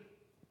for the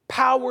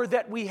power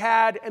that we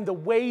had and the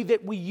way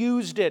that we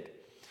used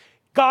it.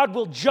 God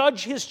will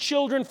judge His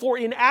children for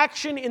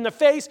inaction in the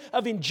face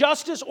of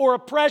injustice or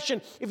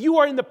oppression. If you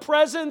are in the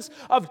presence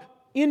of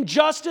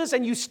injustice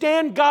and you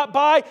stand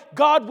by,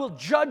 God will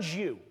judge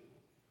you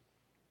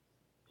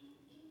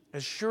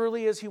as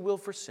surely as He will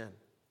for sin.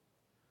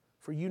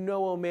 For you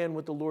know, O man,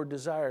 what the Lord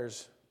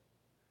desires,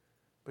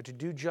 but to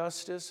do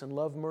justice and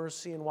love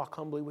mercy and walk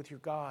humbly with your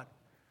God.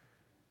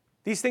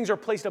 These things are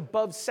placed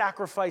above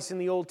sacrifice in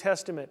the Old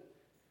Testament.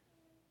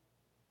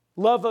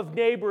 Love of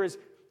neighbor is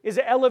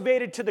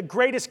elevated to the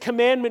greatest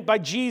commandment by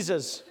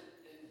Jesus.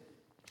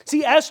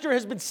 See, Esther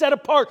has been set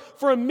apart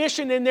for a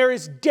mission, and there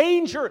is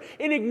danger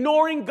in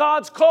ignoring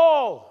God's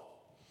call.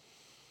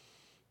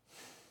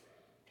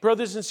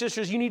 Brothers and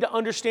sisters, you need to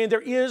understand there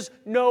is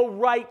no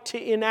right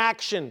to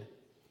inaction.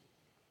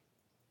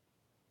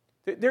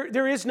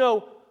 There is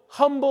no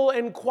humble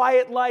and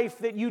quiet life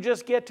that you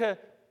just get to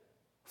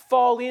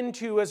fall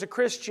into as a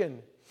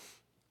Christian.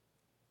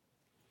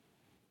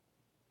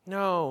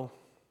 No.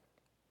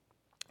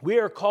 We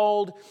are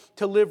called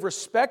to live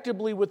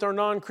respectably with our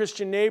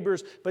non-Christian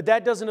neighbors, but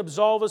that doesn't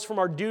absolve us from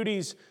our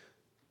duties.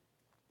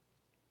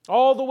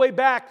 All the way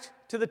back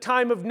to the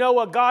time of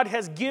Noah, God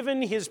has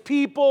given His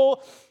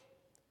people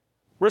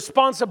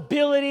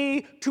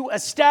responsibility to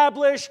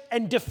establish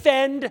and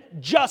defend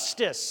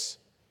justice,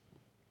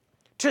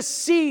 to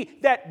see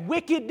that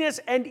wickedness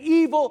and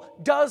evil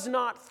does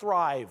not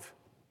thrive.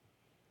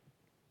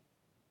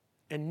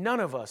 And none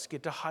of us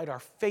get to hide our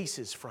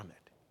faces from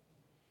it.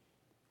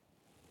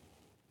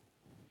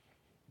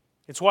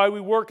 It's why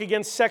we work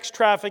against sex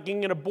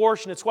trafficking and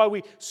abortion. It's why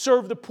we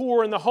serve the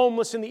poor and the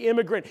homeless and the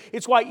immigrant.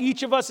 It's why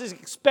each of us is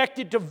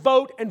expected to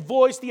vote and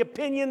voice the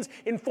opinions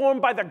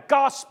informed by the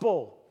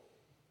gospel.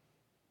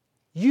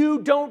 You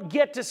don't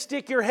get to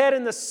stick your head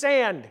in the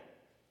sand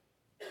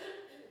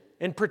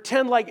and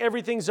pretend like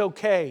everything's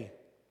okay.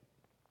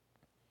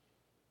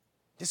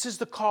 This is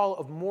the call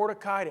of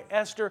Mordecai to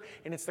Esther,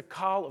 and it's the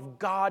call of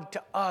God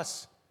to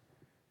us.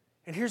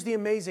 And here's the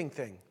amazing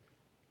thing.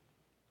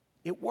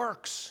 It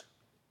works.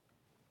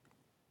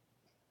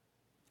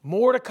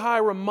 Mordecai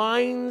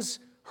reminds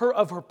her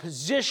of her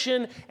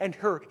position, and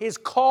his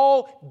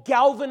call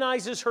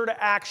galvanizes her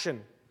to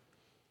action.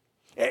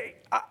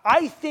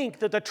 I think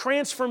that the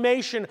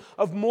transformation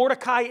of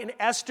Mordecai and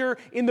Esther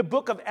in the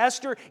book of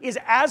Esther is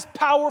as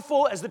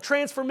powerful as the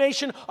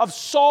transformation of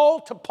Saul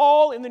to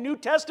Paul in the New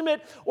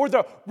Testament, or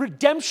the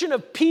redemption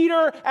of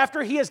Peter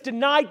after he has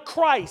denied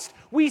Christ.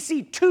 We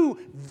see two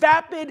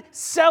vapid,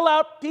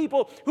 sellout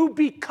people who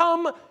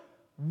become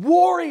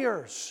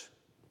warriors,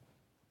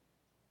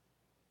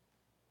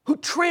 who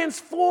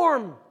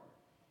transform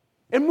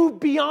and move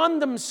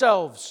beyond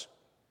themselves.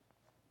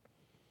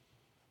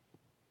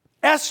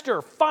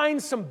 Esther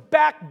finds some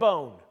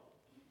backbone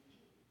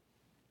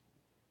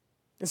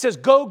and says,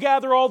 go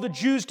gather all the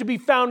Jews to be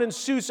found in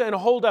Susa and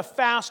hold a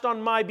fast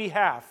on my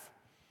behalf.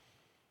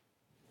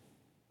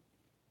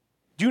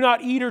 Do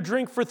not eat or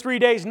drink for 3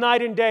 days,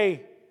 night and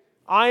day.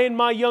 I and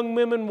my young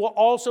women will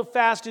also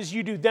fast as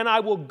you do. Then I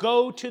will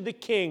go to the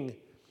king,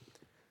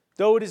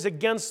 though it is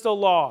against the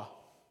law.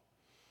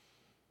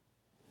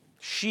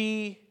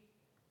 she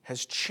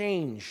has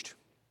changed.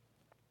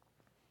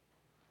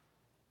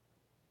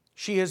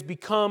 She has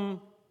become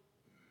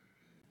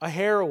a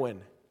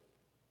heroine.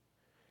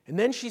 And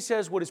then she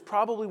says what is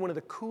probably one of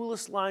the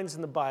coolest lines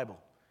in the Bible.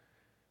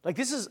 Like,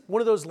 this is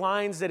one of those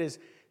lines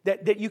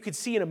that you could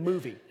see in a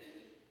movie.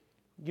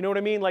 You know what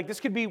I mean? Like, this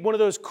could be one of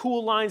those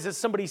cool lines that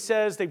somebody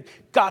says. They've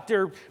got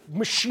their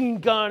machine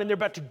gun and they're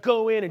about to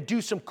go in and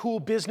do some cool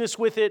business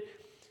with it.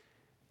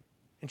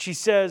 And she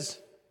says,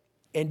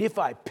 "And if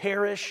I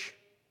perish,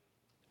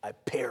 I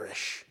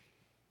perish."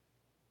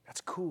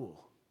 That's cool.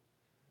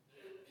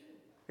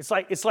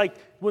 It's like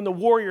when the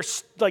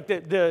warriors, like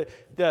in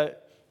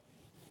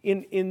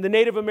the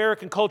Native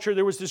American culture,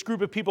 there was this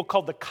group of people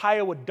called the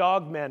Kiowa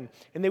Dogmen,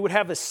 and they would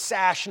have a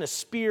sash and a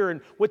spear,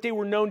 and what they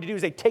were known to do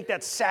is they'd take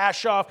that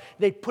sash off,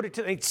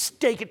 they'd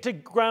stake it to the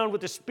ground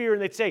with a spear,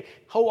 and they'd say,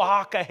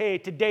 "Ho'ahaka, hey,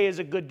 today is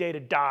a good day to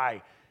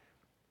die."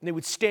 And they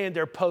would stand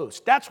their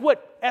post. That's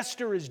what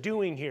Esther is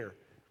doing here.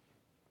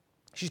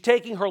 She's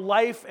taking her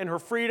life and her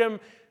freedom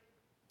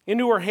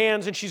into her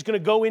hands, and she's going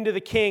to go into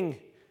the king,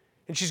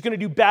 and she's going to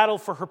do battle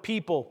for her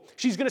people.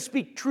 She's going to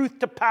speak truth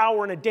to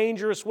power in a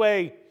dangerous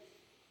way.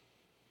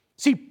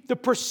 See, the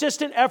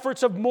persistent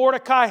efforts of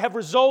Mordecai have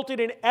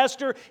resulted in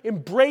Esther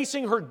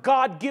embracing her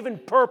God-given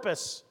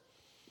purpose.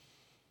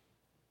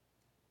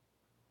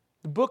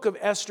 The book of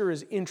Esther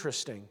is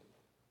interesting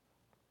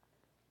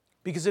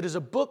because it is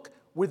a book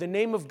where the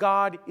name of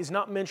God is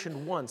not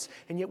mentioned once,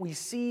 and yet we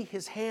see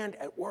His hand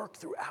at work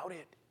throughout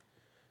it.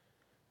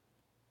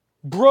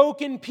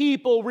 Broken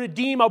people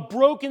redeem a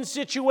broken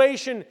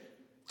situation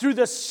through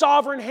the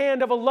sovereign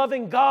hand of a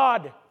loving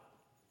God.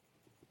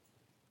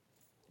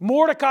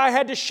 Mordecai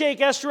had to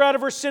shake Esther out of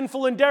her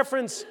sinful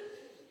indifference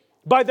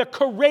by the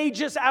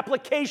courageous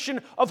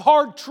application of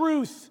hard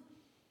truth.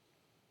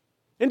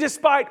 And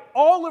despite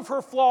all of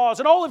her flaws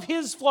and all of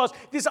his flaws,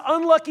 this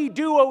unlucky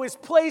duo is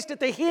placed at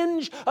the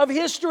hinge of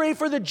history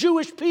for the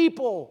Jewish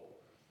people.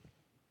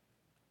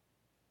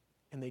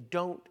 And they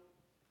don't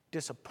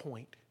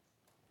disappoint.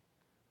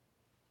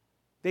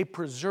 They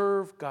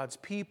preserve God's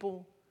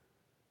people,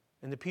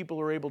 and the people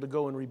are able to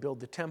go and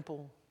rebuild the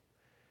temple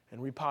and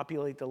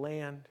repopulate the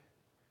land.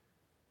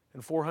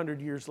 And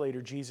 400 years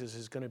later, Jesus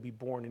is going to be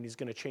born, and He's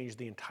going to change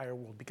the entire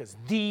world because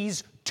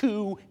these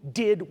two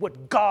did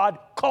what God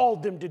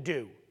called them to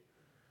do.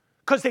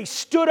 Because they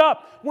stood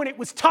up when it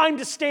was time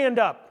to stand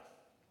up.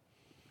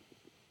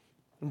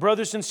 And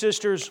brothers and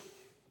sisters,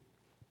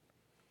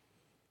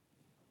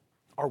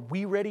 are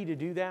we ready to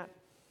do that?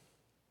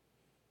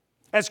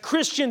 As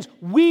Christians,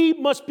 we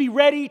must be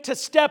ready to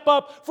step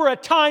up for a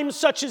time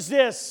such as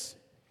this.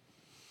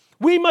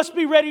 We must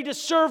be ready to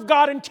serve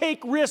God and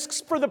take risks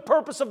for the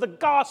purpose of the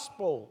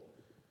gospel.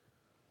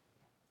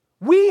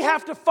 We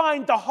have to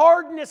find the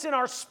hardness in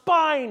our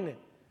spine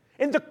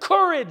and the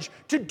courage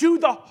to do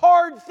the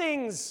hard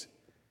things,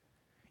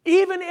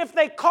 even if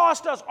they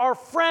cost us our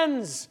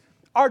friends,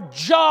 our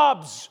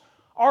jobs,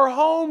 our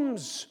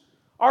homes,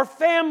 our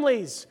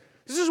families.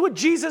 This is what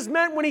Jesus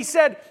meant when He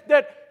said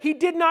that He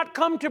did not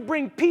come to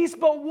bring peace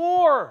but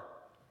war,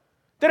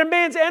 that a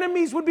man's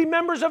enemies would be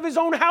members of his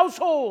own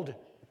household.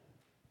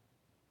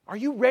 Are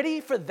you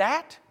ready for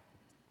that?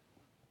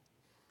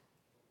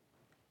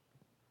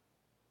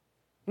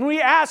 When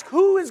we ask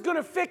who is going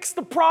to fix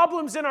the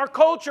problems in our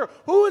culture,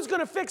 who is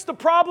going to fix the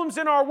problems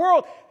in our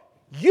world,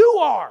 you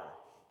are.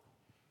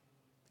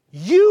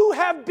 You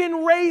have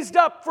been raised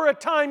up for a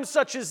time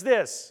such as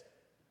this.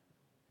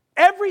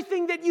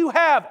 Everything that you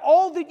have,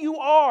 all that you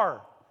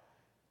are,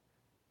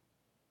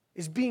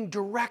 is being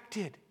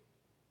directed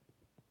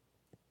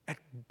at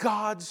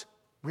God's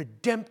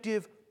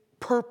redemptive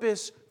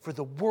purpose for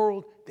the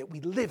world that we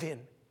live in.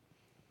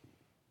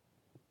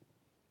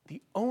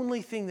 The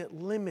only thing that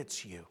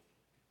limits you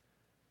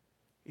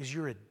is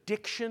your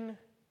addiction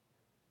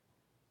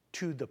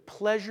to the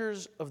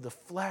pleasures of the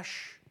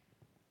flesh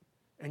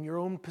and your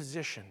own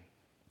position.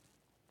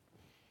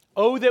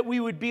 Oh, that we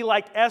would be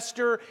like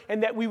Esther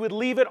and that we would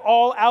leave it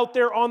all out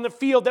there on the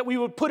field, that we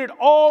would put it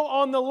all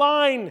on the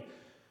line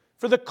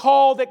for the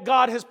call that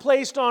God has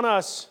placed on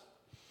us.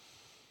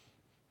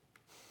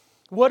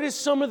 What is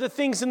some of the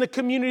things in the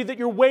community that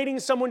you're waiting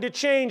someone to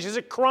change? Is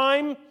it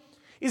crime?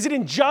 Is it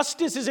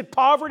injustice? Is it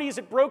poverty? Is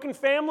it broken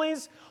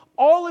families?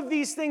 All of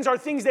these things are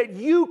things that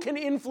you can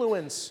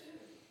influence.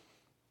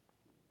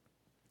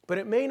 But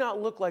it may not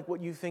look like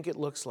what you think it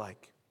looks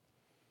like.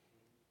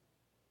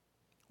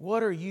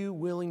 What are you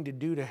willing to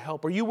do to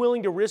help? Are you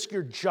willing to risk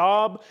your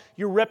job,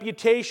 your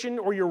reputation,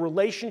 or your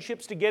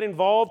relationships to get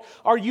involved?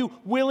 Are you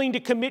willing to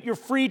commit your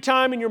free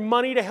time and your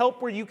money to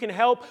help where you can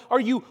help?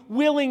 Are you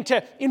willing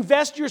to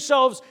invest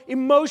yourselves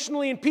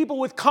emotionally in people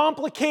with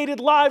complicated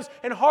lives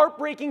and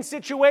heartbreaking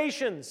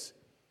situations?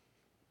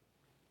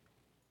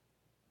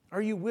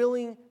 Are you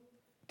willing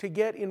to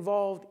get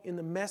involved in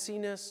the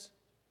messiness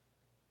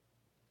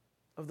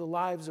of the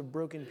lives of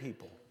broken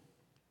people?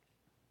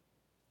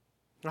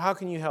 Now, how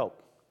can you help?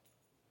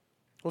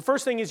 Well, the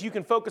first thing is you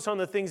can focus on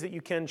the things that you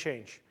can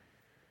change.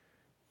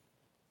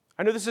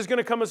 I know this is going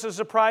to come as a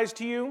surprise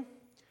to you,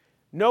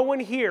 No one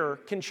here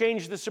can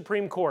change the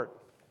Supreme Court.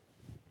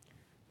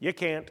 You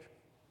can't.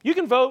 You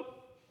can vote.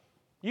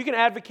 You can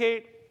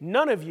advocate.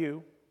 None of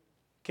you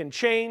can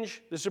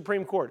change the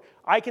Supreme Court.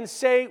 I can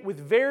say with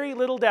very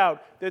little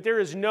doubt that there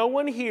is no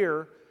one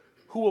here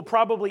who will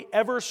probably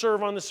ever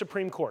serve on the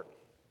Supreme Court.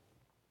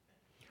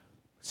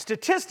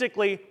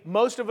 Statistically,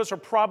 most of us are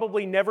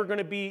probably never going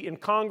to be in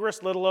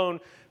Congress, let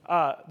alone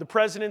the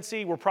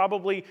presidency.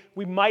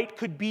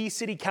 Could be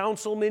city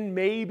councilmen,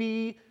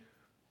 maybe,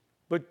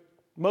 but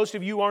most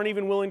of you aren't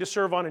even willing to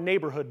serve on a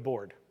neighborhood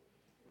board.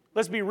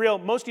 Let's be real,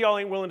 most of y'all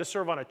ain't willing to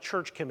serve on a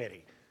church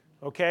committee,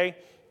 okay?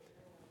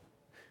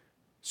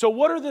 So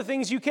what are the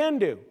things you can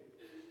do?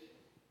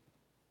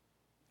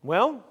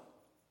 Well,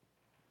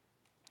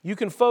 you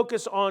can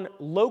focus on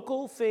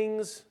local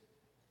things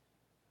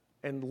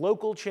and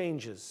local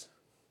changes.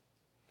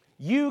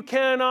 You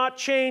cannot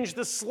change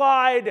the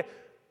slide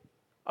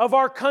of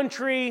our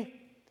country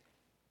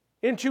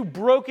into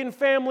broken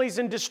families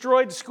and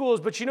destroyed schools,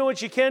 but you know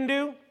what you can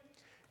do?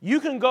 You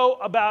can go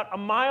about a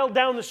mile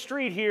down the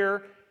street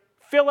here,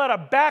 fill out a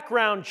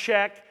background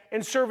check,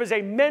 and serve as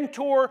a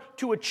mentor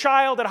to a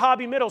child at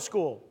Hobby Middle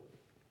School.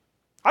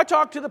 I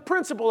talked to the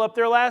principal up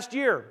there last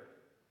year.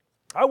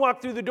 I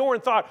walked through the door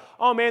and thought,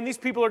 oh man, these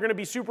people are going to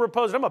be super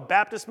opposed. I'm a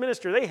Baptist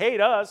minister. They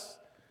hate us.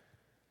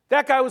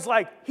 That guy was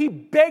like, he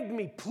begged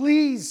me,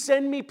 please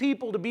send me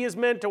people to be his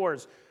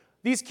mentors.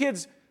 These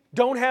kids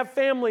don't have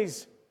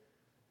families.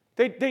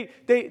 They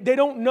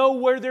don't know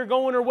where they're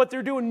going or what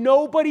they're doing.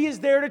 Nobody is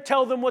there to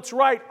tell them what's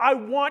right. I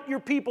want your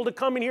people to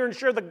come in here and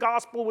share the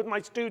gospel with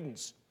my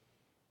students.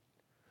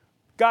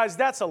 Guys,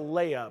 that's a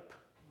layup.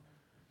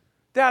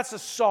 That's a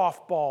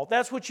softball.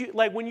 That's what you,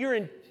 like when you're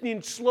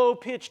in slow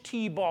pitch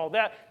t-ball,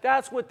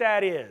 that's what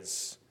that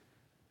is.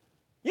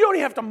 You don't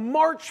even have to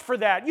march for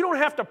that. You don't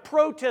have to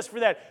protest for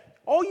that.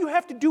 All you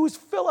have to do is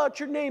fill out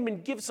your name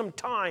and give some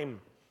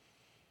time.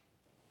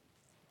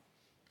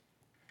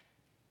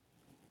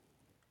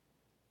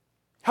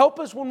 Help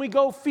us when we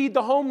go feed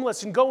the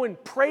homeless and go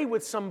and pray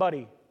with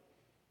somebody.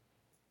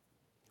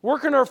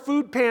 Work in our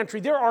food pantry.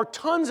 There are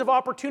tons of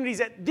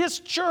opportunities at this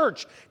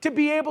church to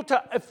be able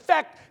to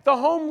affect the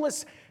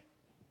homeless,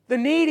 the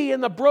needy,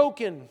 and the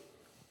broken.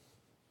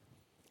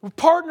 We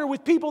partner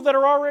with people that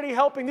are already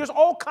helping. There's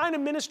all kinds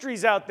of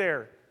ministries out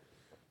there.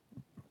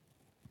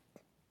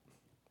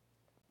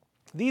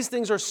 These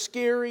things are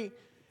scary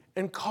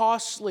and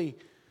costly.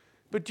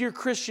 But dear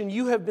Christian,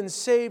 you have been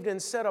saved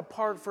and set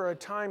apart for a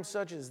time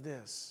such as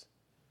this.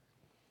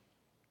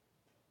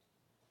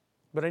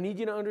 But I need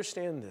you to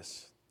understand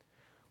this.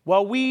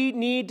 While we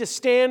need to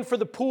stand for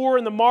the poor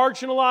and the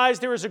marginalized,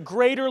 there is a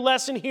greater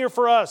lesson here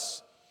for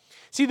us.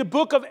 See, the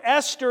book of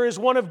Esther is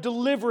one of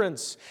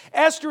deliverance.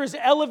 Esther is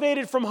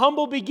elevated from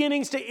humble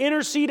beginnings to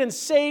intercede and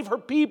save her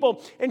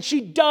people, and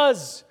she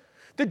does.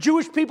 The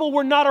Jewish people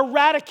were not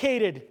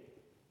eradicated,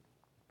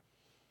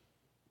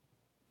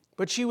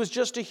 but she was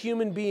just a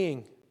human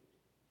being.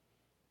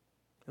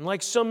 And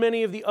like so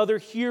many of the other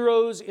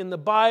heroes in the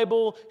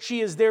Bible,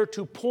 she is there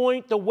to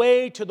point the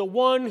way to the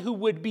one who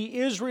would be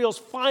Israel's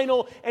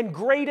final and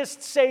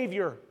greatest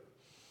Savior.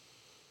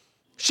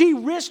 She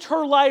risked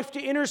her life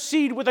to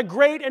intercede with a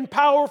great and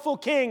powerful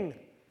king.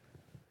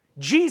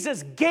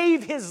 Jesus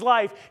gave his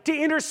life to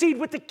intercede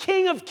with the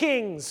King of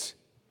Kings.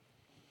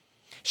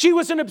 She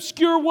was an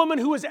obscure woman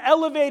who was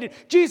elevated.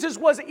 Jesus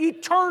was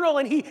eternal,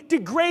 and he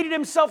degraded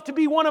himself to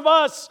be one of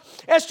us.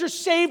 Esther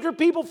saved her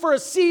people for a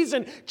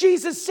season.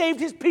 Jesus saved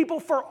his people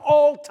for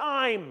all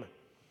time.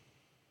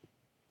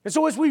 And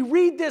so as we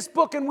read this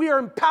book and we are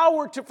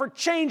empowered for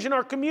change in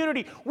our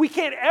community, we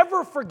can't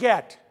ever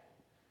forget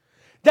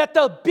that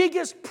the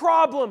biggest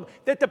problem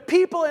that the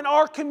people in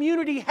our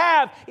community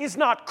have is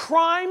not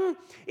crime,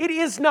 it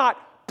is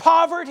not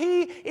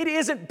poverty, it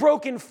isn't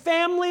broken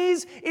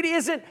families, it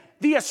isn't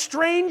the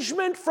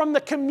estrangement from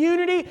the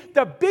community.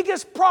 The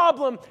biggest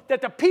problem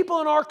that the people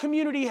in our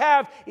community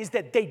have is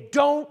that they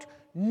don't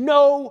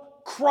know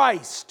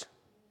Christ.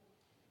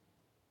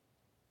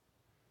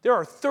 There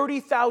are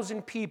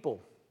 30,000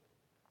 people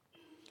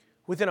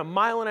within a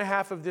mile and a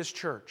half of this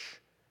church,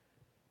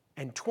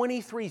 and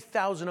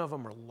 23,000 of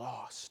them are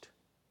lost.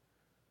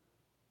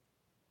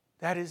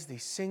 That is the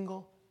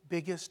single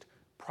biggest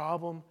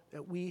problem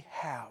that we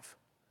have.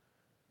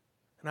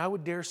 And I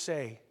would dare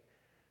say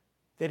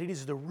that it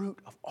is the root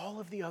of all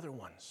of the other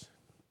ones.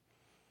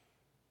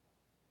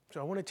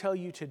 So I want to tell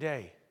you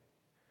today,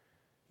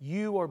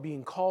 you are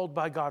being called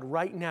by God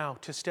right now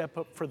to step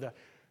up for the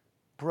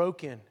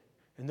broken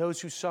and those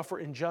who suffer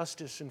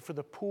injustice and for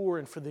the poor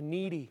and for the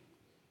needy.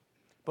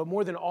 But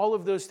more than all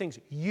of those things,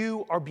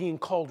 you are being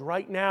called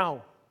right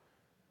now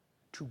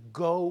to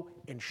go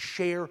and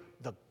share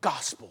the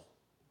gospel.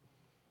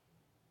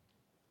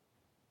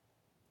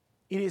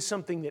 It is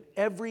something that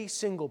every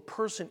single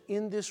person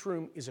in this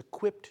room is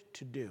equipped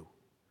to do,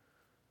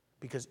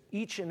 because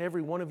each and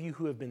every one of you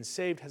who have been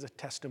saved has a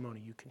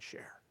testimony you can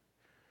share.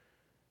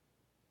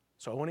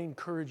 So I want to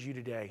encourage you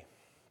today.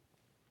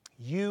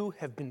 You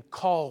have been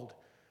called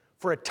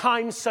for a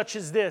time such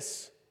as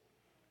this,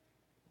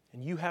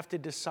 and you have to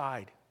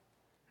decide,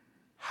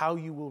 how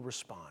you will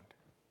respond.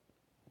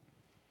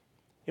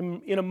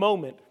 In a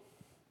moment,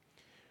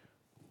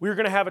 we're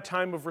going to have a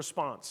time of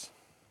response.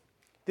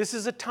 This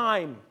is a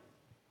time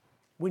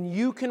when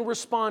you can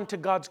respond to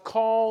God's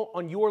call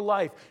on your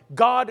life.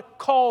 God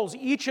calls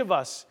each of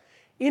us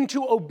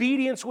into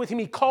obedience with Him.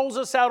 He calls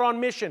us out on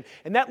mission,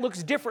 and that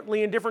looks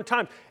differently in different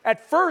times.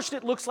 At first,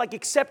 it looks like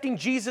accepting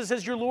Jesus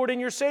as your Lord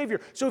and your Savior.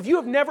 So if you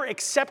have never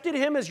accepted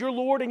Him as your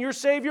Lord and your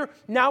Savior,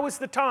 now is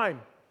the time.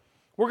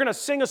 We're going to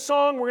sing a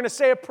song. We're going to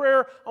say a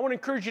prayer. I want to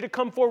encourage you to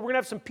come forward. We're going to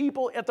have some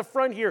people at the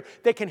front here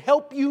that can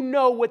help you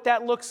know what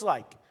that looks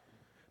like.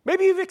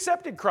 Maybe you've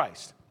accepted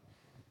Christ.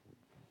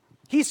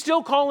 He's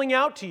still calling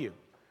out to you.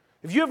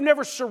 If you have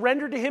never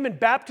surrendered to Him in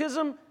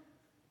baptism,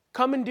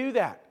 come and do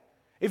that.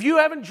 If you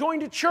haven't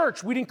joined a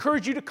church, we'd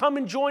encourage you to come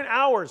and join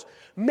ours.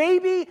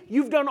 Maybe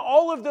you've done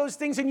all of those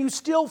things and you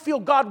still feel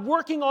God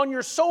working on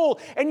your soul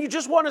and you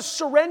just want to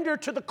surrender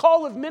to the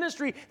call of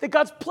ministry that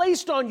God's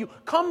placed on you.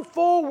 Come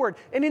forward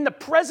and in the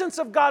presence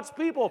of God's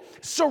people,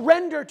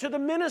 surrender to the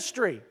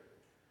ministry.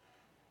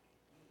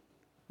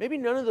 Maybe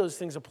none of those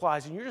things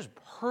applies and you're just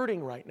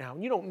hurting right now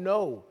and you don't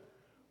know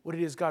what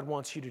it is God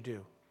wants you to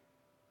do.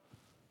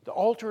 The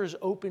altar is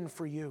open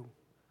for you.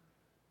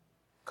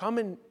 Come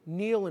and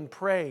kneel and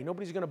pray.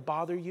 Nobody's going to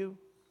bother you.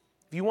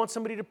 If you want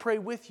somebody to pray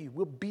with you,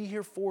 we'll be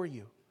here for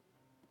you.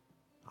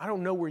 I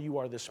don't know where you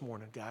are this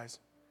morning, guys.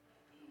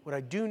 What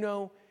I do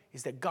know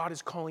is that God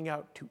is calling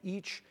out to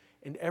each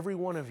and every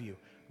one of you,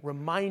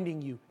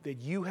 reminding you that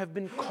you have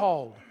been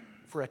called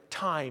for a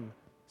time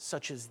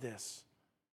such as this.